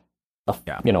of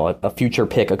a future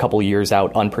pick a couple years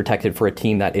out unprotected for a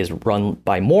team that is run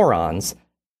by morons,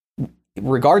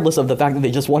 regardless of the fact that they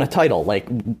just won a title, like,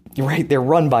 right, they're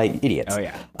run by idiots. Oh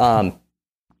yeah.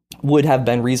 would have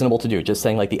been reasonable to do, just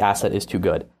saying like the asset is too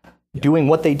good. Doing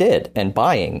what they did and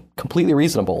buying, completely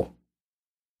reasonable.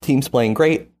 Teams playing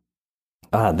great.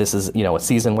 This is, a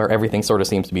season where everything sort of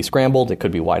seems to be scrambled. It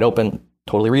could be wide open.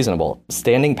 Totally reasonable.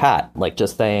 Standing pat, like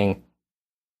just saying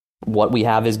what we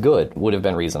have is good, would have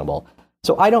been reasonable.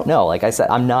 So I don't know. Like I said,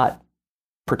 I'm not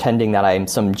pretending that I'm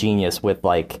some genius with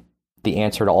like the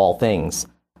answer to all things.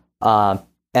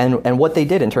 And what they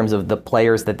did in terms of the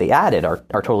players that they added are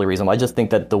totally reasonable. I just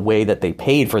think that the way that they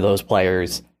paid for those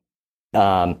players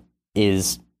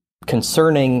is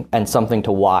concerning and something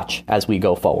to watch as we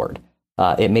go forward.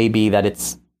 It may be that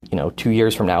it's 2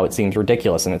 years from now it seems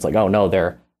ridiculous and it's like, oh no,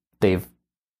 they've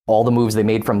all the moves they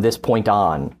made from this point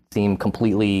on seem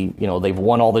completely, they've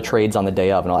won all the trades on the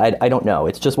day of. And I don't know.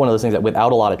 It's just one of those things that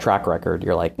without a lot of track record,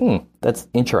 you're like, that's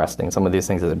interesting. Some of these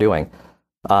things that they're doing.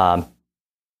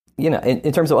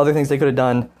 In terms of other things they could have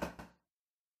done,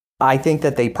 I think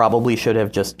that they probably should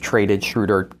have just traded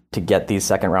Schroeder to get these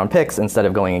second round picks instead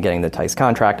of going and getting the Tice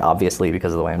contract, obviously,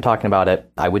 because of the way I'm talking about it.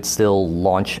 I would still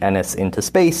launch Ennis into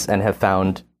space and have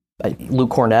found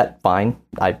Luke Cornett, fine.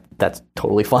 That's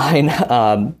totally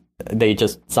fine. They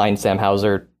just signed Sam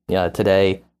Hauser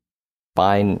today.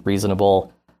 Fine,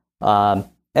 reasonable. And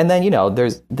then,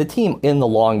 there's the team in the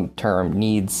long term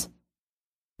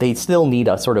they still need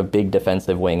a sort of big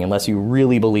defensive wing unless you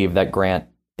really believe that Grant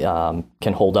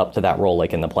can hold up to that role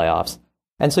like in the playoffs.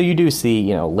 And so you do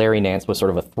see, Larry Nance was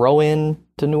sort of a throw-in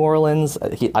to New Orleans.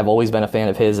 I've always been a fan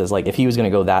of his as like if he was going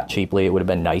to go that cheaply, it would have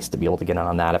been nice to be able to get in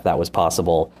on that if that was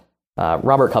possible.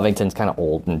 Robert Covington's kind of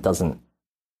old and doesn't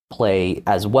play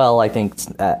as well, I think,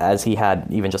 as he had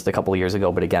even just a couple of years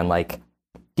ago. But again, like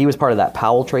he was part of that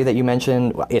Powell trade that you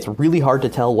mentioned. It's really hard to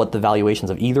tell what the valuations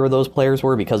of either of those players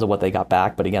were because of what they got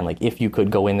back. But again, like if you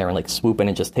could go in there and like swoop in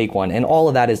and just take one, and all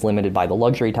of that is limited by the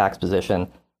luxury tax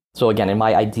position. So again, in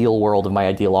my ideal world of my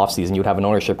ideal offseason, you'd have an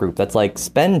ownership group that's like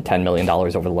spend $10 million over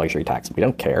the luxury tax. We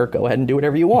don't care. Go ahead and do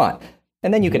whatever you want.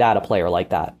 And then you could add a player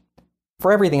like that.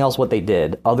 For everything else, what they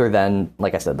did, other than,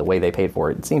 like I said, the way they paid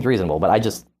for it, it seems reasonable. But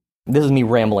this is me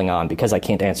rambling on because I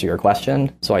can't answer your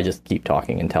question, so I just keep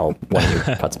talking until one of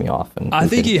you cuts me off. And I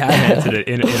think you have answered it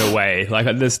in a way.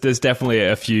 Like there's definitely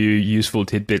a few useful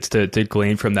tidbits to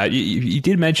glean from that. You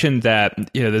did mention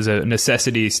that there's a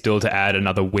necessity still to add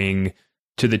another wing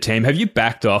to the team. Have you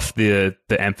backed off the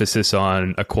emphasis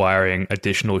on acquiring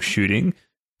additional shooting?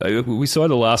 We saw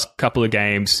the last couple of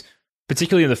games,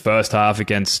 particularly in the first half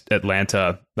against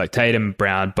Atlanta, like Tatum,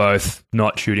 Brown, both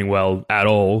not shooting well at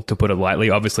all, to put it lightly.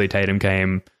 Obviously, Tatum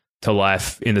came to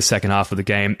life in the second half of the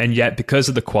game, and yet because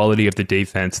of the quality of the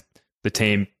defense, the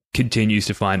team continues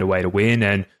to find a way to win.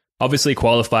 And obviously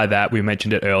qualify that, we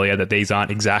mentioned it earlier, that these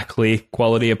aren't exactly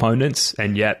quality opponents,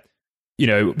 and yet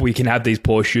we can have these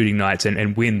poor shooting nights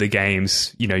and win the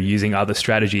games, using other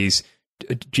strategies.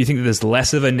 Do you think that there's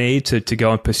less of a need to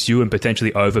go and pursue and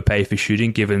potentially overpay for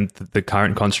shooting given the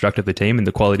current construct of the team and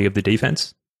the quality of the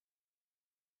defense?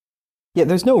 Yeah,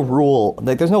 there's no rule.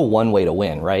 Like, there's no one way to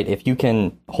win, right? If you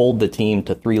can hold the team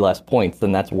to 3 less points,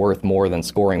 then that's worth more than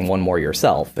scoring 1 more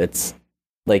yourself. It's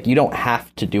like you don't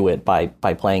have to do it by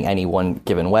playing any one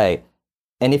given way.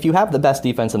 And if you have the best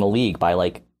defense in the league by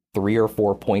like 3 or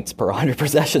 4 points per 100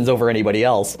 possessions over anybody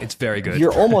else, it's very good.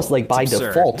 You're almost like by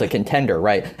default a contender,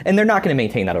 right? And they're not going to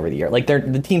maintain that over the year. Like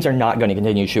the teams are not going to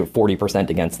continue to shoot 40%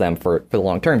 against them for the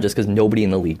long term just because nobody in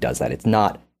the league does that. It's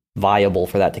not viable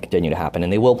for that to continue to happen.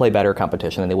 And they will play better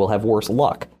competition and they will have worse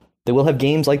luck. They will have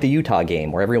games like the Utah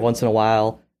game where every once in a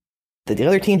while the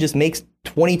other team just makes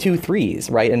 22 threes,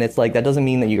 right? And it's like, that doesn't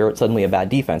mean that you're suddenly a bad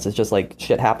defense. It's just like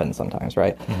shit happens sometimes,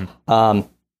 right? Mm-hmm.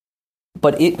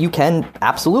 But you can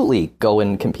absolutely go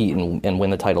and compete and win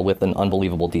the title with an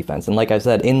unbelievable defense. And like I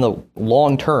said, in the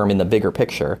long term, in the bigger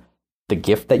picture, the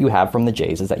gift that you have from the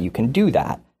Jays is that you can do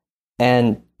that.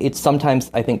 And it sometimes,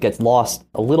 I think, gets lost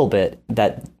a little bit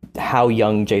that how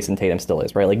young Jason Tatum still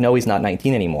is, right? Like, no, he's not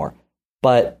 19 anymore.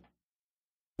 But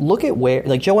look at where,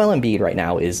 like, Joel Embiid right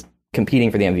now is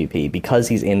competing for the MVP because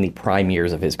he's in the prime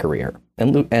years of his career.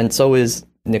 And so is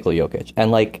Nikola Jokic.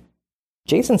 And, like,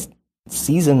 Jason's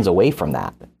seasons away from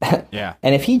that. Yeah.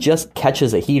 And if he just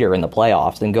catches a heater in the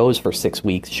playoffs and goes for 6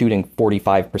 weeks shooting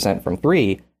 45% from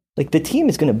 3, like the team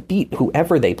is going to beat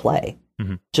whoever they play.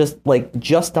 Mm-hmm.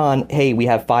 Just on, hey, we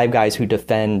have 5 guys who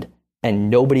defend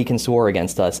and nobody can score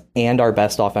against us, and our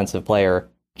best offensive player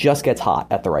just gets hot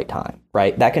at the right time,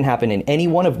 right? That can happen in any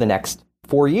one of the next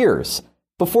 4 years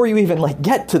before you even like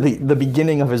get to the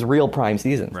beginning of his real prime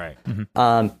season. Right.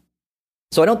 Mm-hmm.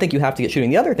 So I don't think you have to get shooting.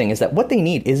 The other thing is that what they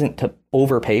need isn't to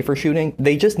overpay for shooting.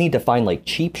 They just need to find like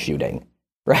cheap shooting,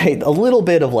 right? A little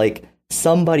bit of like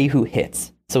somebody who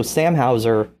hits. So Sam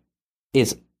Hauser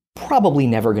is probably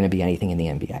never going to be anything in the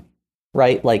NBA,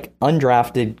 right? Like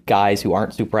undrafted guys who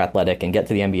aren't super athletic and get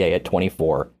to the NBA at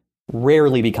 24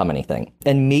 rarely become anything.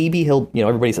 And maybe he'll,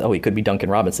 everybody says, oh, he could be Duncan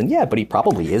Robinson. Yeah, but he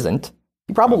probably isn't.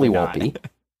 He probably won't be.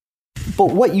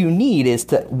 But what you need is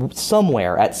to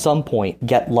somewhere at some point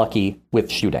get lucky with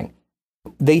shooting.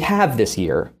 They have this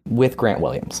year with Grant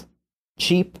Williams.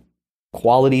 Cheap,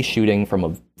 quality shooting from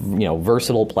a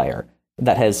versatile player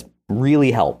that has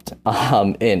really helped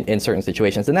in certain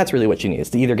situations. And that's really what you need, is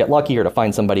to either get lucky or to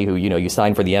find somebody who, you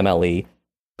signed for the MLE,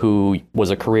 who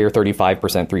was a career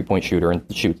 35% three-point shooter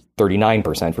and shoots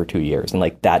 39% for 2 years. And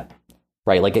like that,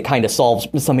 right? Like it kind of solves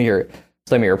some of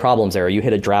your problems there. You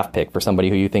hit a draft pick for somebody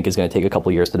who you think is going to take a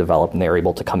couple years to develop, and they're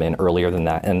able to come in earlier than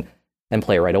that and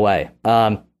play right away.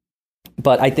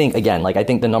 But I think, again, I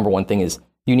think the number one thing is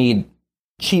you need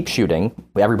cheap shooting.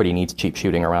 Everybody needs cheap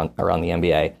shooting around the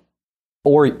NBA.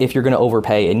 Or if you're going to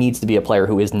overpay, it needs to be a player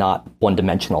who is not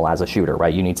one-dimensional as a shooter,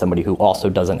 right? You need somebody who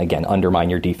also doesn't, again, undermine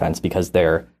your defense because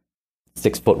they're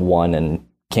 6'1" and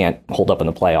can't hold up in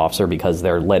the playoffs, or because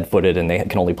they're lead-footed and they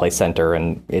can only play center.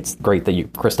 And it's great that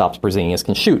Kristaps Porzingis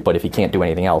can shoot, but if he can't do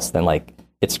anything else, then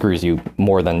it screws you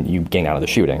more than you gain out of the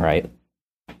shooting, right?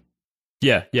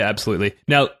 Yeah, absolutely.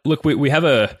 Now, look, we have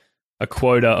a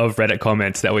quota of Reddit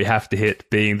comments that we have to hit,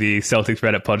 being the Celtics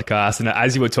Reddit podcast. And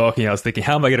as you were talking, I was thinking,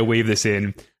 how am I going to weave this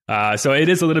in? So it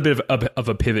is a little bit of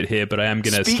a pivot here, but I am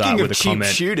going to start with a comment. Speaking of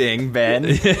cheap shooting,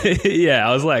 Ben. Yeah,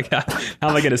 I was like, how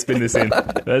am I going to spin this in?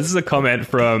 This is a comment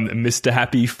from Mr.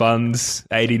 Happy Funds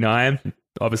 89.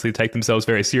 Obviously take themselves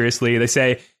very seriously. They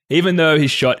say, even though his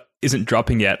shot isn't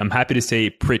dropping yet, I'm happy to see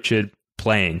Pritchard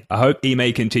playing. I hope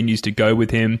Ime continues to go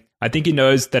with him. I think he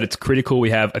knows that it's critical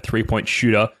we have a three-point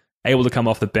shooter able to come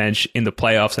off the bench in the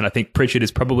playoffs, and I think Pritchard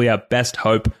is probably our best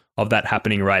hope of that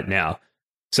happening right now.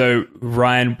 So,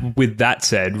 Ryan, with that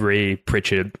said,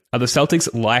 Pritchard, are the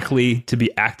Celtics likely to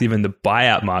be active in the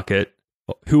buyout market?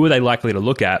 Who are they likely to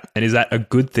look at? And is that a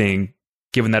good thing,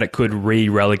 given that it could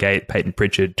relegate Peyton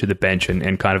Pritchard to the bench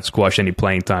and kind of squash any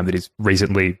playing time that he's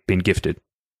recently been gifted?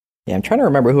 Yeah, I'm trying to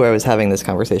remember who I was having this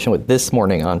conversation with this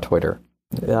morning on Twitter.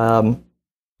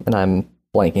 And I'm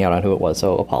blanking out on who it was,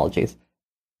 so apologies.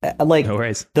 No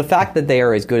worries. The fact that they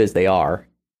are as good as they are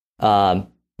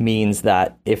means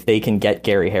that if they can get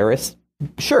Gary Harris,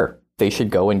 sure, they should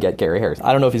go and get Gary Harris.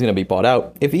 I don't know if he's going to be bought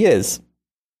out. If he is,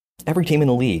 every team in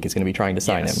the league is going to be trying to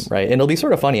sign him, right? And it'll be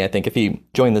sort of funny, I think, if he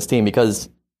joined this team, because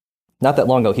not that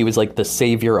long ago, he was like the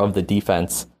savior of the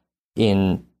defense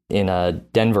in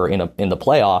Denver in the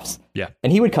playoffs. Yeah.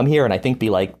 And he would come here and I think be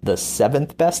like the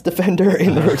 7th best defender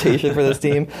in the rotation for this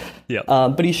team. Yeah.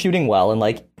 But he's shooting well,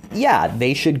 and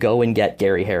they should go and get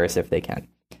Gary Harris if they can.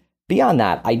 Beyond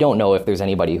that, I don't know if there's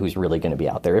anybody who's really going to be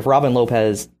out there. If Robin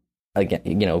Lopez,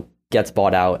 again, gets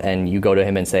bought out and you go to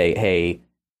him and say, hey,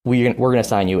 we're going to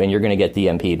sign you and you're going to get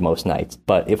DMP'd most nights,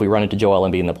 but if we run into Joel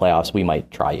Embiid in the playoffs, we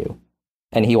might try you.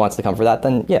 And he wants to come for that,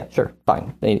 then yeah, sure,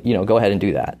 fine. Go ahead and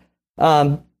do that.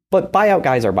 But buyout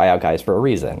guys are buyout guys for a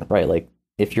reason, right? Like,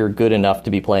 if you're good enough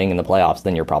to be playing in the playoffs,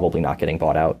 then you're probably not getting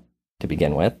bought out to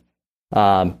begin with.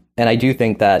 And I do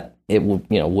think that it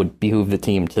would behoove the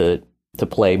team to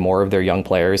play more of their young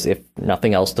players, if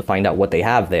nothing else, to find out what they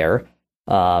have there.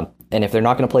 And if they're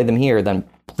not going to play them here, then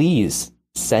please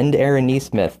send Aaron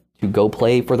Nesmith to go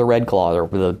play for the Red Claw or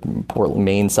for the Portland,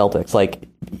 Maine Celtics.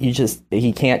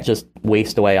 He can't just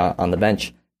waste away on the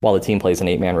bench while the team plays an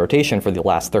 8-man rotation for the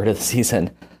last third of the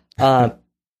season.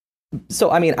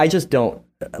 So, I mean, I just don't,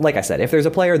 like I said, if there's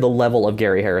a player the level of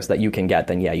Gary Harris that you can get,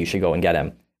 then yeah, you should go and get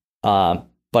him.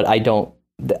 But they don't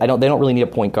really need a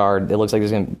point guard. It looks like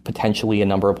there's going to be potentially a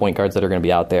number of point guards that are going to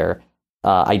be out there.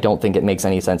 I don't think it makes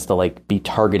any sense to be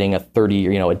targeting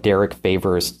a Derek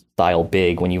Favors style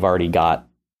big when you've already got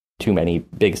too many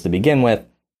bigs to begin with.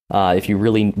 If you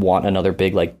really want another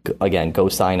big, go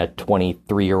sign a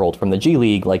 23-year-old from the G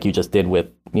League, like you just did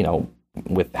with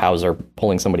Hauser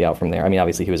pulling somebody out from there. I mean,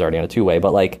 obviously he was already on a two-way,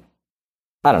 but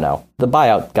I don't know. The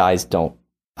buyout guys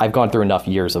I've gone through enough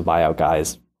years of buyout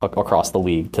guys across the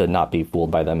league to not be fooled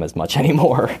by them as much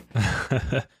anymore.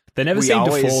 They never seem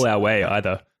to fall our way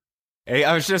either.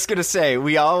 I was just going to say,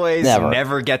 we always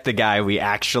never get the guy we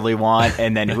actually want,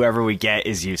 and then whoever we get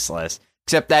is useless.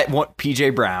 Except that one,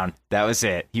 PJ Brown, that was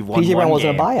it. He won. PJ Brown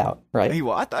wasn't a buyout, right?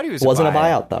 I thought he was. Wasn't a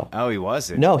buyout though. Oh, he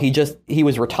wasn't. No, he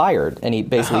was retired, and he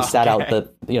basically sat out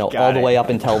all the way up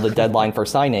until the deadline for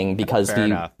signing because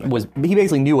he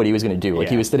basically knew what he was going to do.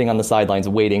 He was sitting on the sidelines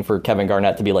waiting for Kevin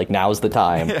Garnett to be like, "Now's the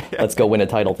time. Let's go win a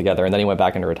title together." And then he went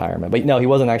back into retirement. But no, he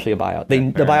wasn't actually a buyout.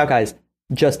 The buyout guys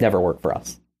just never work for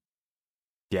us.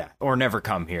 Yeah, or never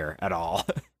come here at all.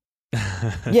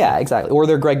 Yeah, exactly. Or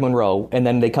they're Greg Monroe, and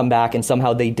then they come back and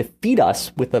somehow they defeat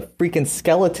us with a freaking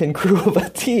skeleton crew of a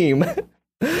team.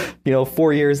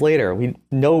 4 years later,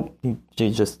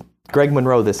 just Greg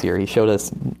Monroe this year. He showed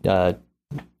us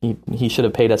he should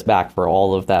have paid us back for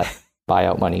all of that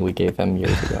buyout money we gave him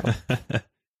years ago.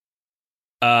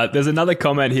 There's another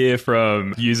comment here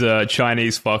from user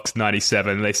Chinese Fox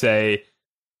 97. They say,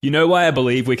 "You know why I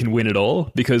believe we can win it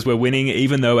all? Because we're winning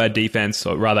even though our defense,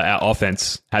 or rather our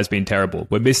offense, has been terrible.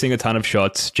 We're missing a ton of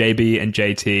shots. JB and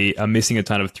JT are missing a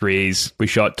ton of threes. We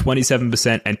shot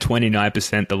 27% and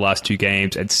 29% the last 2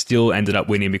 games and still ended up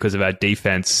winning because of our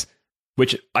defense."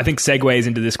 Which I think segues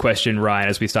into this question, Ryan,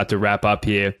 as we start to wrap up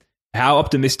here. How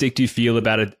optimistic do you feel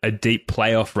about a deep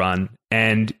playoff run?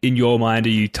 And in your mind, are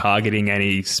you targeting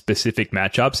any specific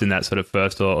matchups in that sort of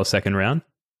first or second round?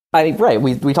 Right.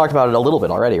 We talked about it a little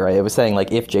bit already, right? It was saying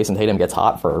like if Jason Tatum gets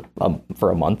hot for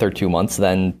a month or 2 months,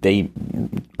 then they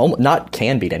not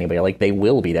can beat anybody, like they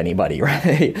will beat anybody,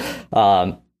 right?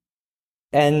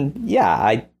 And yeah,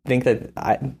 I think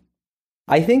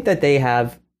that they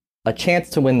have a chance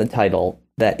to win the title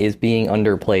that is being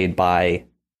underplayed by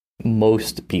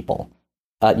most people.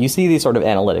 You see these sort of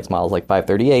analytics models like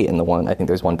 538 and I think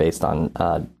there's one based on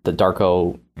the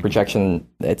Darko projection.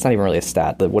 It's not even really a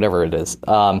stat, but whatever it is.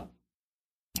 And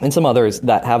some others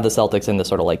that have the Celtics in the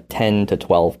sort of like 10 to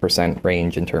 12%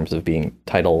 range in terms of being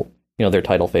title, their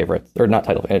title favorites, or not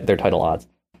title, their title odds.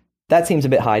 That seems a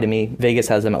bit high to me. Vegas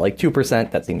has them at like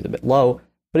 2%. That seems a bit low.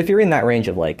 But if you're in that range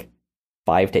of like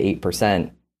 5 to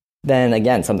 8%, then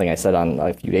again, something I said on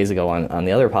a few days ago on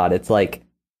the other pod, it's like,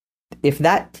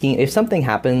 if something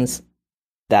happens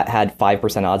that had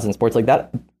 5% odds in sports, like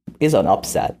that is an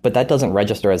upset, but that doesn't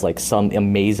register as like some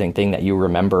amazing thing that you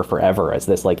remember forever as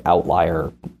this like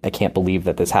outlier. I can't believe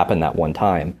that this happened that one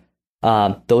time.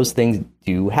 Those things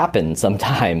do happen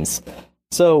sometimes.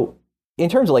 So in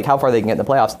terms of like how far they can get in the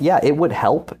playoffs, yeah, it would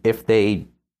help if they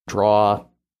draw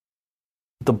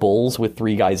the Bulls with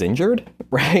 3 guys injured,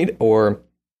 right? Or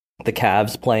the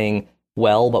Cavs playing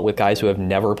well, but with guys who have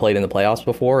never played in the playoffs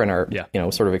before and are,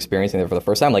 sort of experiencing it for the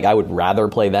first time. Like I would rather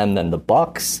play them than the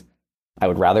Bucks. I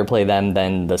would rather play them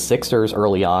than the Sixers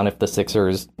early on if the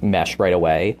Sixers mesh right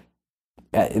away.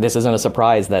 This isn't a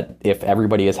surprise that if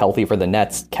everybody is healthy for the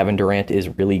Nets, Kevin Durant is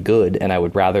really good, and I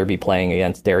would rather be playing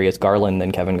against Darius Garland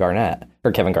than Kevin Durant.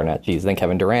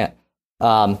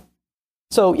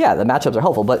 So yeah, the matchups are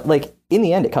helpful, but like in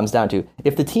the end, it comes down to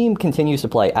if the team continues to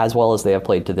play as well as they have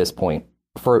played to this point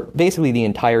for basically the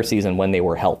entire season when they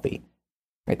were healthy.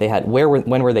 Right? They had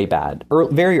when were they bad?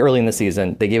 Very early in the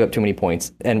season, they gave up too many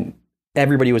points, and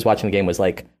everybody who was watching the game was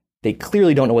like, they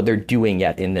clearly don't know what they're doing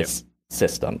yet in this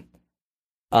system.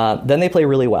 Then they play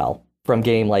really well from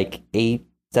game like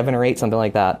 7 or 8, something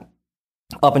like that,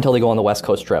 up until they go on the West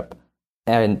Coast trip.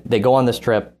 And they go on this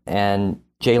trip, and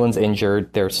Jalen's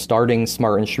injured. They're starting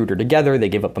Smart and Schroeder together. They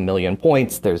give up 1 million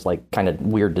points. There's like kind of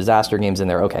weird disaster games in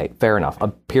there. Okay, fair enough. A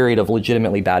period of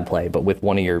legitimately bad play, but with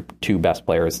one of your 2 best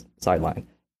players sidelined.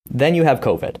 Then you have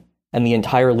COVID, and the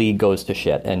entire league goes to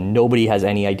shit, and nobody has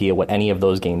any idea what any of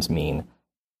those games mean.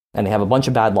 And they have a bunch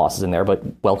of bad losses in there, but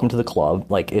welcome to the club.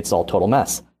 Like, it's all total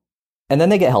mess. And then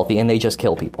they get healthy, and they just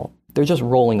kill people. They're just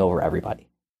rolling over everybody.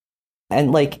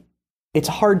 And like, it's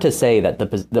hard to say that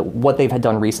what they've had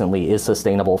done recently is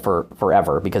sustainable for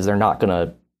forever, because they're not going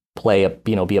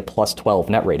to be a plus 12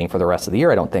 net rating for the rest of the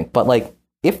year, I don't think. But like,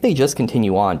 if they just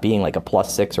continue on being like a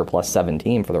plus 6 or plus 7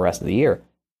 team for the rest of the year,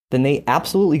 then they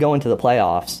absolutely go into the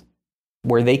playoffs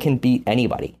where they can beat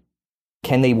anybody.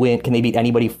 Can they win? Can they beat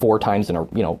anybody 4 times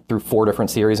through 4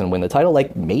 different series and win the title?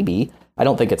 Like, maybe. I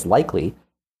don't think it's likely.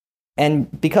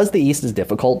 And because the East is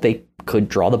difficult, they could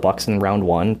draw the Bucks in round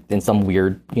 1 in some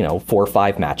weird,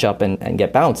 4-5 matchup and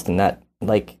get bounced. And that,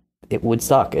 like, it would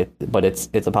suck. But it's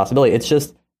a possibility. It's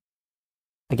just,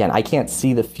 again, I can't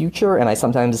see the future. And I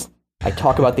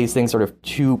talk about these things sort of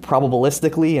too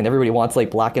probabilistically, and everybody wants like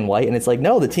black and white. And it's like,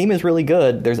 no, the team is really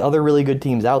good. There's other really good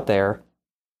teams out there.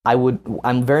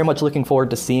 I'm very much looking forward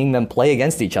to seeing them play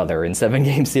against each other in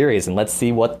 7-game series, and let's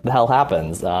see what the hell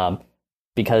happens.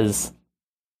 Because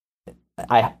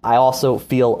I also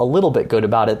feel a little bit good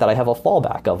about it that I have a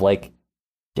fallback of like,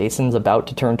 Jason's about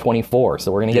to turn 24,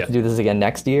 so we're going to get to do this again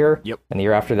next year, and the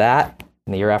year after that,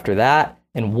 and the year after that.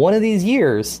 And one of these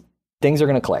years, things are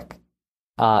going to click,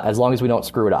 as long as we don't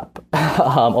screw it up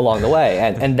along the way.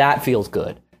 And that feels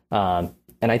good. And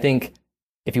I think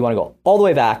if you want to go all the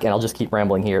way back, and I'll just keep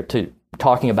rambling here, to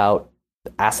talking about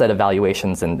asset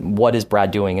evaluations and what is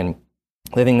Brad doing, and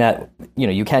the thing that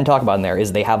you can talk about in there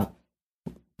is they have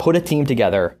put a team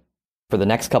together for the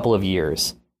next couple of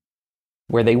years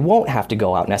where they won't have to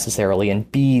go out necessarily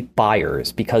and be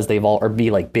buyers because they've all, or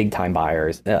be like big time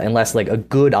buyers, unless like a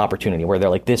good opportunity where they're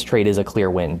like, this trade is a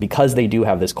clear win, because they do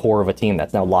have this core of a team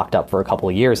that's now locked up for a couple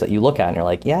of years that you look at and you're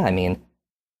like, yeah, I mean,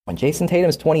 when Jason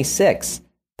Tatum's 26,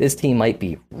 this team might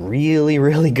be really,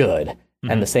 really good.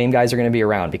 Mm-hmm. And the same guys are going to be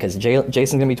around because Jason's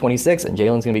going to be 26 and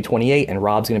Jalen's going to be 28 and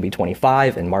Rob's going to be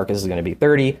 25 and Marcus is going to be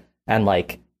 30 and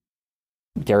like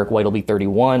Derek White will be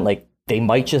 31. Like, they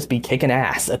might just be kicking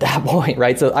ass at that point,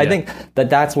 right? So I think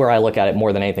that's where I look at it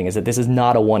more than anything, is that this is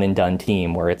not a one and done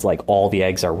team where it's like all the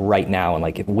eggs are right now and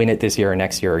like if win it this year or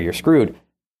next year or you're screwed.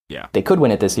 Yeah. They could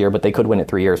win it this year, but they could win it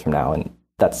 3 years from now, and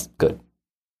that's good.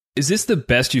 Is this the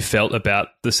best you felt about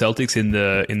the Celtics in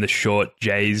the short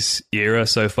Jays era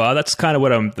so far? That's kind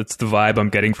of that's the vibe I'm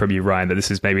getting from you, Ryan, that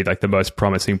this is maybe like the most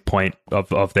promising point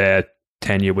of their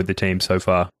tenure with the team so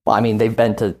far. Well, I mean, they've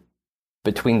been to,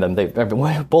 between them,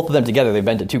 both of them together, they've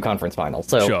been to 2 conference finals.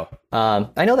 So sure.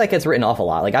 I know that gets written off a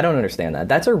lot. Like, I don't understand that.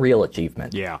 That's a real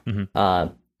achievement. Yeah.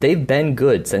 Mm-hmm. They've been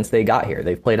good since they got here.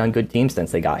 They've played on good teams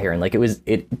since they got here. And like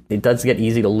it does get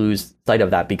easy to lose sight of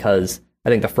that because I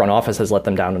think the front office has let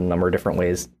them down in a number of different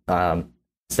ways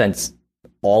since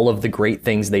all of the great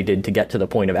things they did to get to the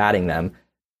point of adding them.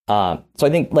 So I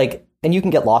think like, and you can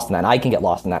get lost in that. And I can get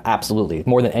lost in that. Absolutely.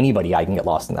 More than anybody, I can get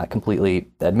lost in that, completely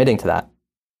admitting to that.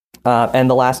 And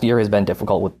the last year has been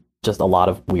difficult with just a lot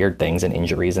of weird things and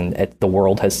injuries, and the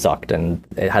world has sucked, and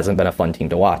it hasn't been a fun team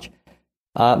to watch.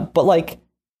 But like,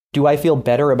 do I feel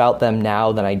better about them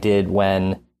now than I did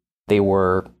when they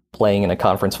were playing in a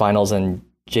conference finals and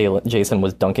Jason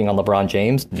was dunking on LeBron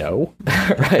James? No,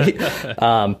 right?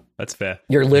 That's fair.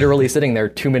 You're literally sitting there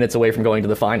 2 minutes away from going to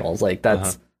the finals. Like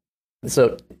that's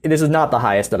so. This is not the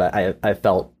highest that I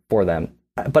felt for them,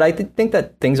 but I think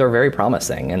that things are very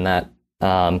promising, and that.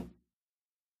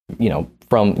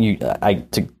 From you,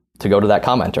 to go to that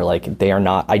commenter, like they are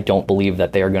not. I don't believe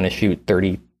that they are going to shoot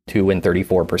 32 and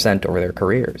 34% over their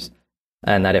careers,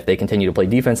 and that if they continue to play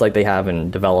defense like they have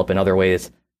and develop in other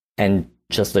ways, and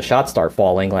just the shots start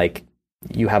falling, like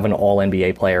you have an All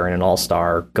NBA player and an All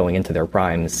Star going into their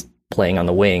primes, playing on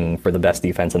the wing for the best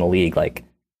defense in the league, like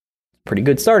pretty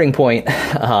good starting point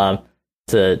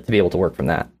to be able to work from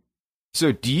that.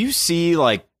 So, do you see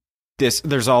like this?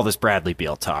 There's all this Bradley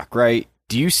Beal talk, right?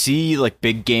 Do you see like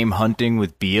big game hunting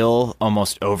with Beal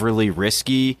almost overly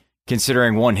risky,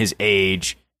 considering one, his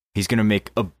age, he's going to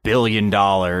make $1 billion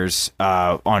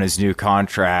on his new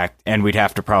contract, and we'd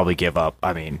have to probably give up,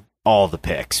 I mean, all the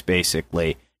picks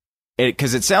basically.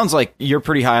 Because it sounds like you're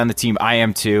pretty high on the team. I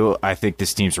am too. I think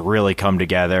this team's really come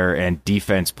together, and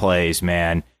defense plays,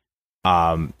 man.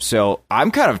 So I'm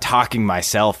kind of talking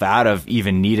myself out of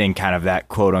even needing kind of that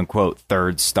quote unquote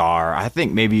third star. I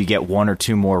think maybe you get 1 or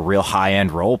 2 more real high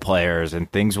end role players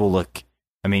and things will look,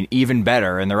 I mean, even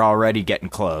better, and they're already getting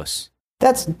close.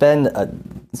 That's been a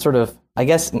sort of, I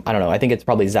guess, I don't know. I think it's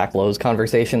probably Zach Lowe's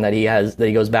conversation that he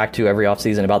goes back to every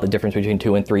offseason about the difference between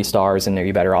 2 and 3 stars, and are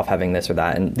you better off having this or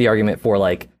that? And the argument for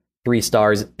like 3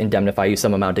 stars indemnify you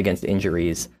some amount against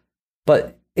injuries.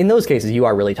 But in those cases, you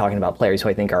are really talking about players who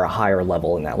I think are a higher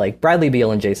level in that. Like Bradley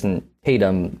Beal and Jason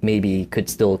Tatum maybe could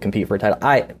still compete for a title.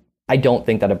 I don't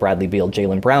think that a Bradley Beal,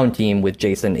 Jaylen Brown team with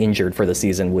Jason injured for the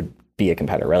season would be a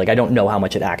competitor, right? Like I don't know how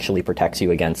much it actually protects you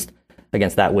against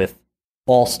that with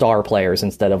all-star players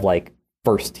instead of like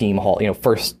first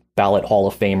ballot Hall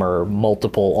of Famer,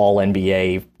 multiple all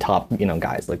NBA top,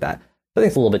 guys like that. I think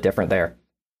it's a little bit different there.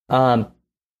 And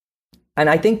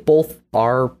I think both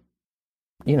are,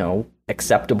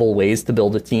 acceptable ways to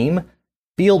build a team.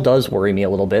 Beal does worry me a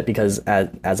little bit because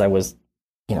as I was,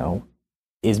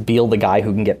 is Beal the guy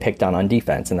who can get picked on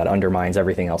defense, and that undermines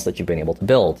everything else that you've been able to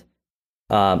build.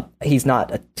 He's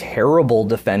not a terrible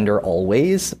defender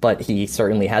always, but he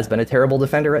certainly has been a terrible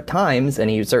defender at times, and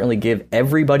he would certainly give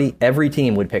every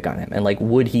team would pick on him. And like,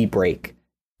 would he break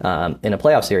in a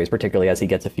playoff series, particularly as he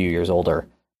gets a few years older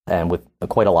and with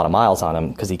quite a lot of miles on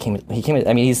him? Because he came.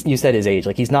 I mean, you said his age,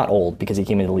 like he's not old because he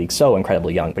came into the league so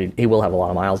incredibly young, but he will have a lot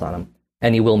of miles on him,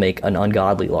 and he will make an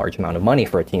ungodly large amount of money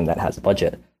for a team that has a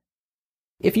budget.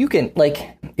 If you can,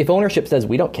 like, if ownership says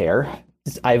we don't care,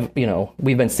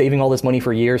 we've been saving all this money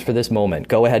for years for this moment,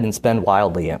 go ahead and spend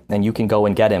wildly, and you can go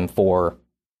and get him for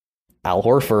Al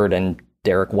Horford and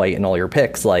Derek White and all your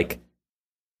picks. Like,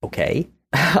 okay,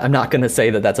 I'm not going to say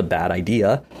that that's a bad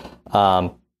idea,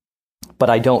 but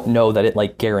I don't know that it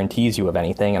like guarantees you of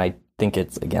anything, and I think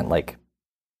it's again like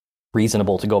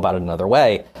reasonable to go about it another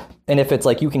way. And if it's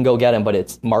like you can go get him, but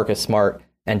it's Marcus Smart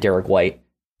and Derek White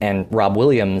and Rob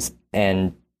Williams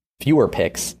and fewer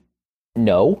picks,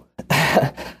 no.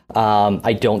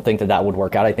 I don't think that would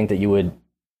work out. I think that you would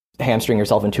hamstring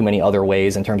yourself in too many other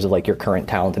ways in terms of like your current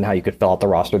talent and how you could fill out the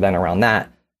roster then around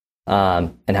that,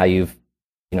 and how you've,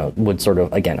 would sort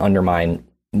of, again, undermine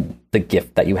the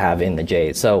gift that you have in the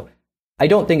Jays. So I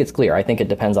don't think it's clear. I think it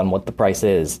depends on what the price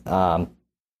is.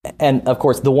 And of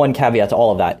course, the one caveat to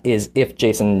all of that is if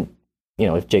Jason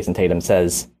Tatum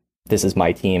says, this is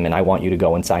my team and I want you to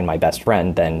go and sign my best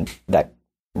friend, then that,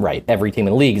 right, every team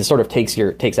in the league sort of takes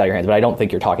out of your hands. But I don't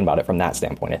think you're talking about it from that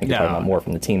standpoint. I think you're talking about more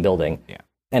from the team building. Yeah.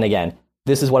 And again,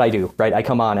 this is what I do, right? I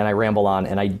come on and I ramble on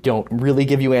and I don't really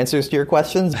give you answers to your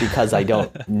questions because I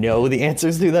don't know the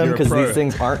answers to them, because these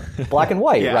things aren't black and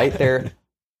white, right?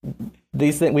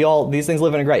 These things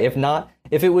live in a gray.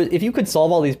 If you could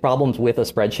solve all these problems with a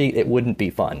spreadsheet, it wouldn't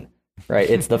be fun, right?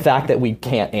 It's the fact that we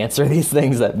can't answer these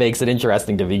things that makes it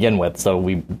interesting to begin with. So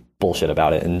we bullshit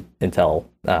about it until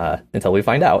we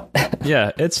find out.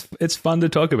 Yeah, it's fun to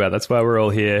talk about. That's why we're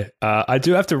all here. I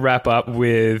do have to wrap up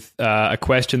with a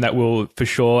question that will for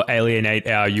sure alienate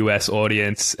our US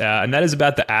audience, and that is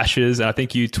about the Ashes. And I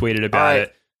think you tweeted about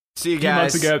it. See you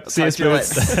guys. A few months ago. See you,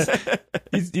 Spirits.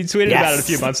 You tweeted about it a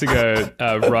few months ago,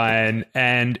 Ryan.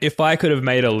 And if I could have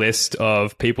made a list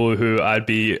of people who I'd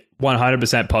be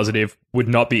 100% positive would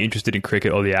not be interested in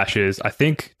cricket or the Ashes, I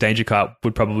think Danger Cart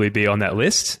would probably be on that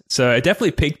list. So it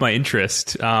definitely piqued my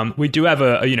interest. We do have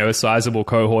a sizable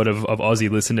cohort of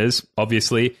Aussie listeners,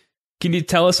 obviously. Can you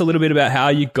tell us a little bit about how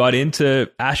you got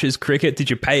into Ashes cricket? Did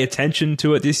you pay attention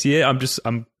to it this year?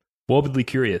 I'm morbidly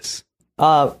curious.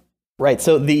 Right.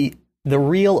 So the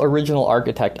real original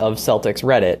architect of Celtics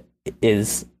Reddit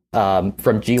is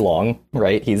from Geelong,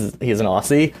 right? He's an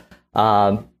Aussie,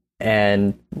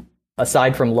 and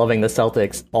aside from loving the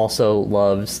Celtics, also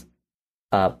loves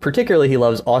particularly he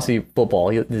loves Aussie football.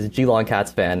 He's a Geelong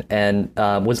Cats fan, and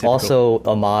was Typical. Also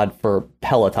a mod for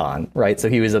Peloton, right? So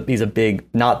he's a big,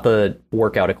 not the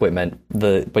workout equipment,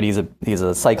 but he's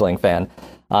a cycling fan,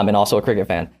 and also a cricket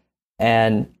fan.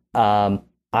 And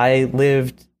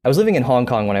I was living in Hong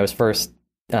Kong when I was first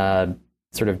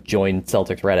sort of joined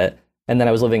Celtics Reddit, and then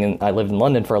I lived in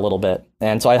London for a little bit,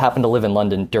 and so I happened to live in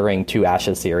London during 2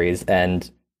 Ashes series, and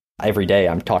every day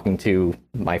I'm talking to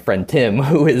my friend Tim,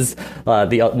 who is one of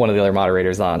the other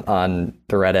moderators on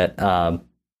the Reddit,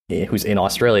 who's in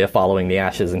Australia following the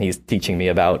Ashes, and he's teaching me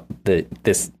about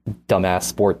this dumbass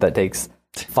sport that takes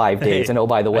 5 days, and oh,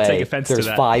 by the way, there's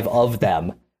 5 of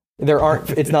them.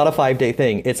 It's not a 5-day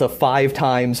thing. It's a 5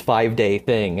 times 5-day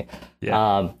thing.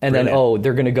 Yeah, and brilliant. Then,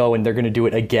 they're going to go and they're going to do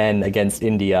it again against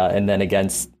India and then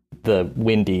against the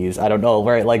Windies. I don't know,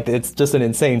 right? Like, it's just an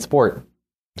insane sport.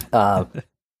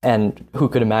 And who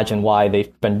could imagine why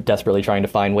they've been desperately trying to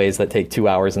find ways that take 2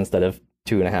 hours instead of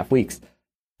 2.5 weeks.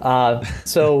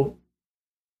 So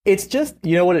it's just,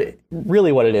 what it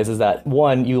is that,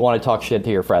 one, you want to talk shit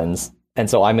to your friends. And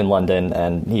so I'm in London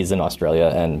and he's in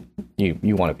Australia, and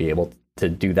you want to be able to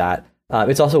do that.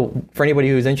 It's also, for anybody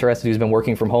who's interested, who's been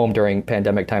working from home during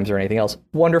pandemic times or anything else,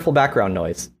 wonderful background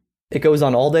noise. It goes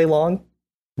on all day long.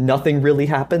 Nothing really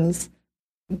happens.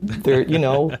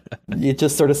 It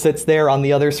just sort of sits there on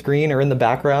the other screen or in the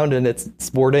background, and it's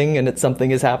sporting and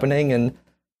something is happening. And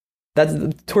that's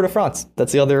the Tour de France.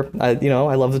 That's the other, I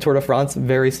love the Tour de France.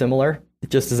 Very similar. It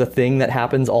just is a thing that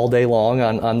happens all day long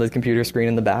on the computer screen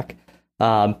in the back.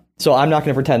 So I'm not going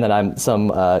to pretend that I'm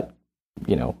some,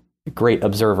 great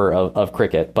observer of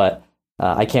cricket, but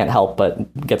I can't help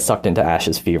but get sucked into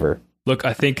Ashes fever. Look,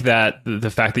 I think that the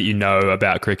fact that you know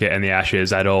about cricket and the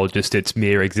Ashes at all, just its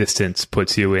mere existence,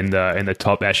 puts you in the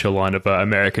top echelon of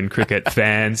American cricket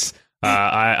fans.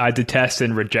 I detest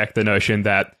and reject the notion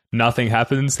that nothing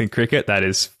happens in cricket. That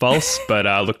is false. But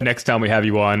look, next time we have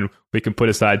you on, we can put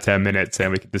aside 10 minutes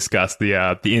and we can discuss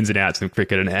the ins and outs of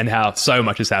cricket and how so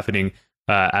much is happening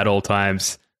at all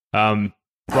times.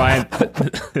 Ryan,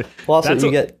 well, also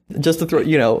you get, just to throw,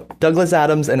 Douglas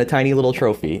Adams and a tiny little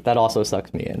trophy. That also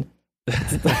sucks me in.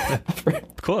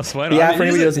 Of course, why not? For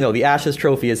anybody who doesn't know, the Ashes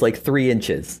trophy is like 3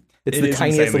 inches. It's the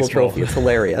tiniest little trophy. It's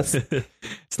hilarious.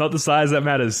 It's not the size that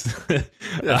matters.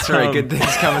 That's right. Good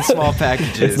things come in small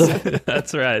packages.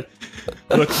 That's right.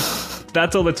 Look,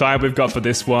 that's all the time we've got for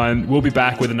this one. We'll be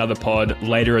back with another pod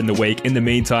later in the week. In the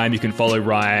meantime, you can follow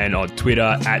Ryan on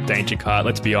Twitter at DangerCart.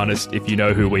 Let's be honest, if you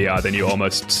know who we are, then you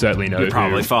almost certainly know who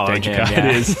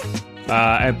DangerCart is.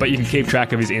 But you can keep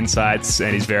track of his insights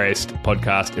and his various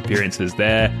podcast appearances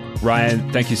there.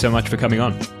 Ryan, thank you so much for coming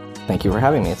on. Thank you for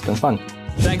having me. It's been fun.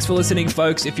 Thanks for listening,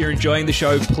 folks. If you're enjoying the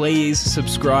show, please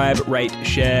subscribe, rate,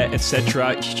 share,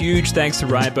 etc. Huge thanks to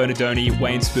Ryan Bernardoni,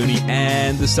 Wayne Spooney,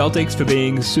 and the Celtics for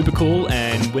being super cool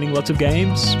and winning lots of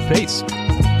games. Peace.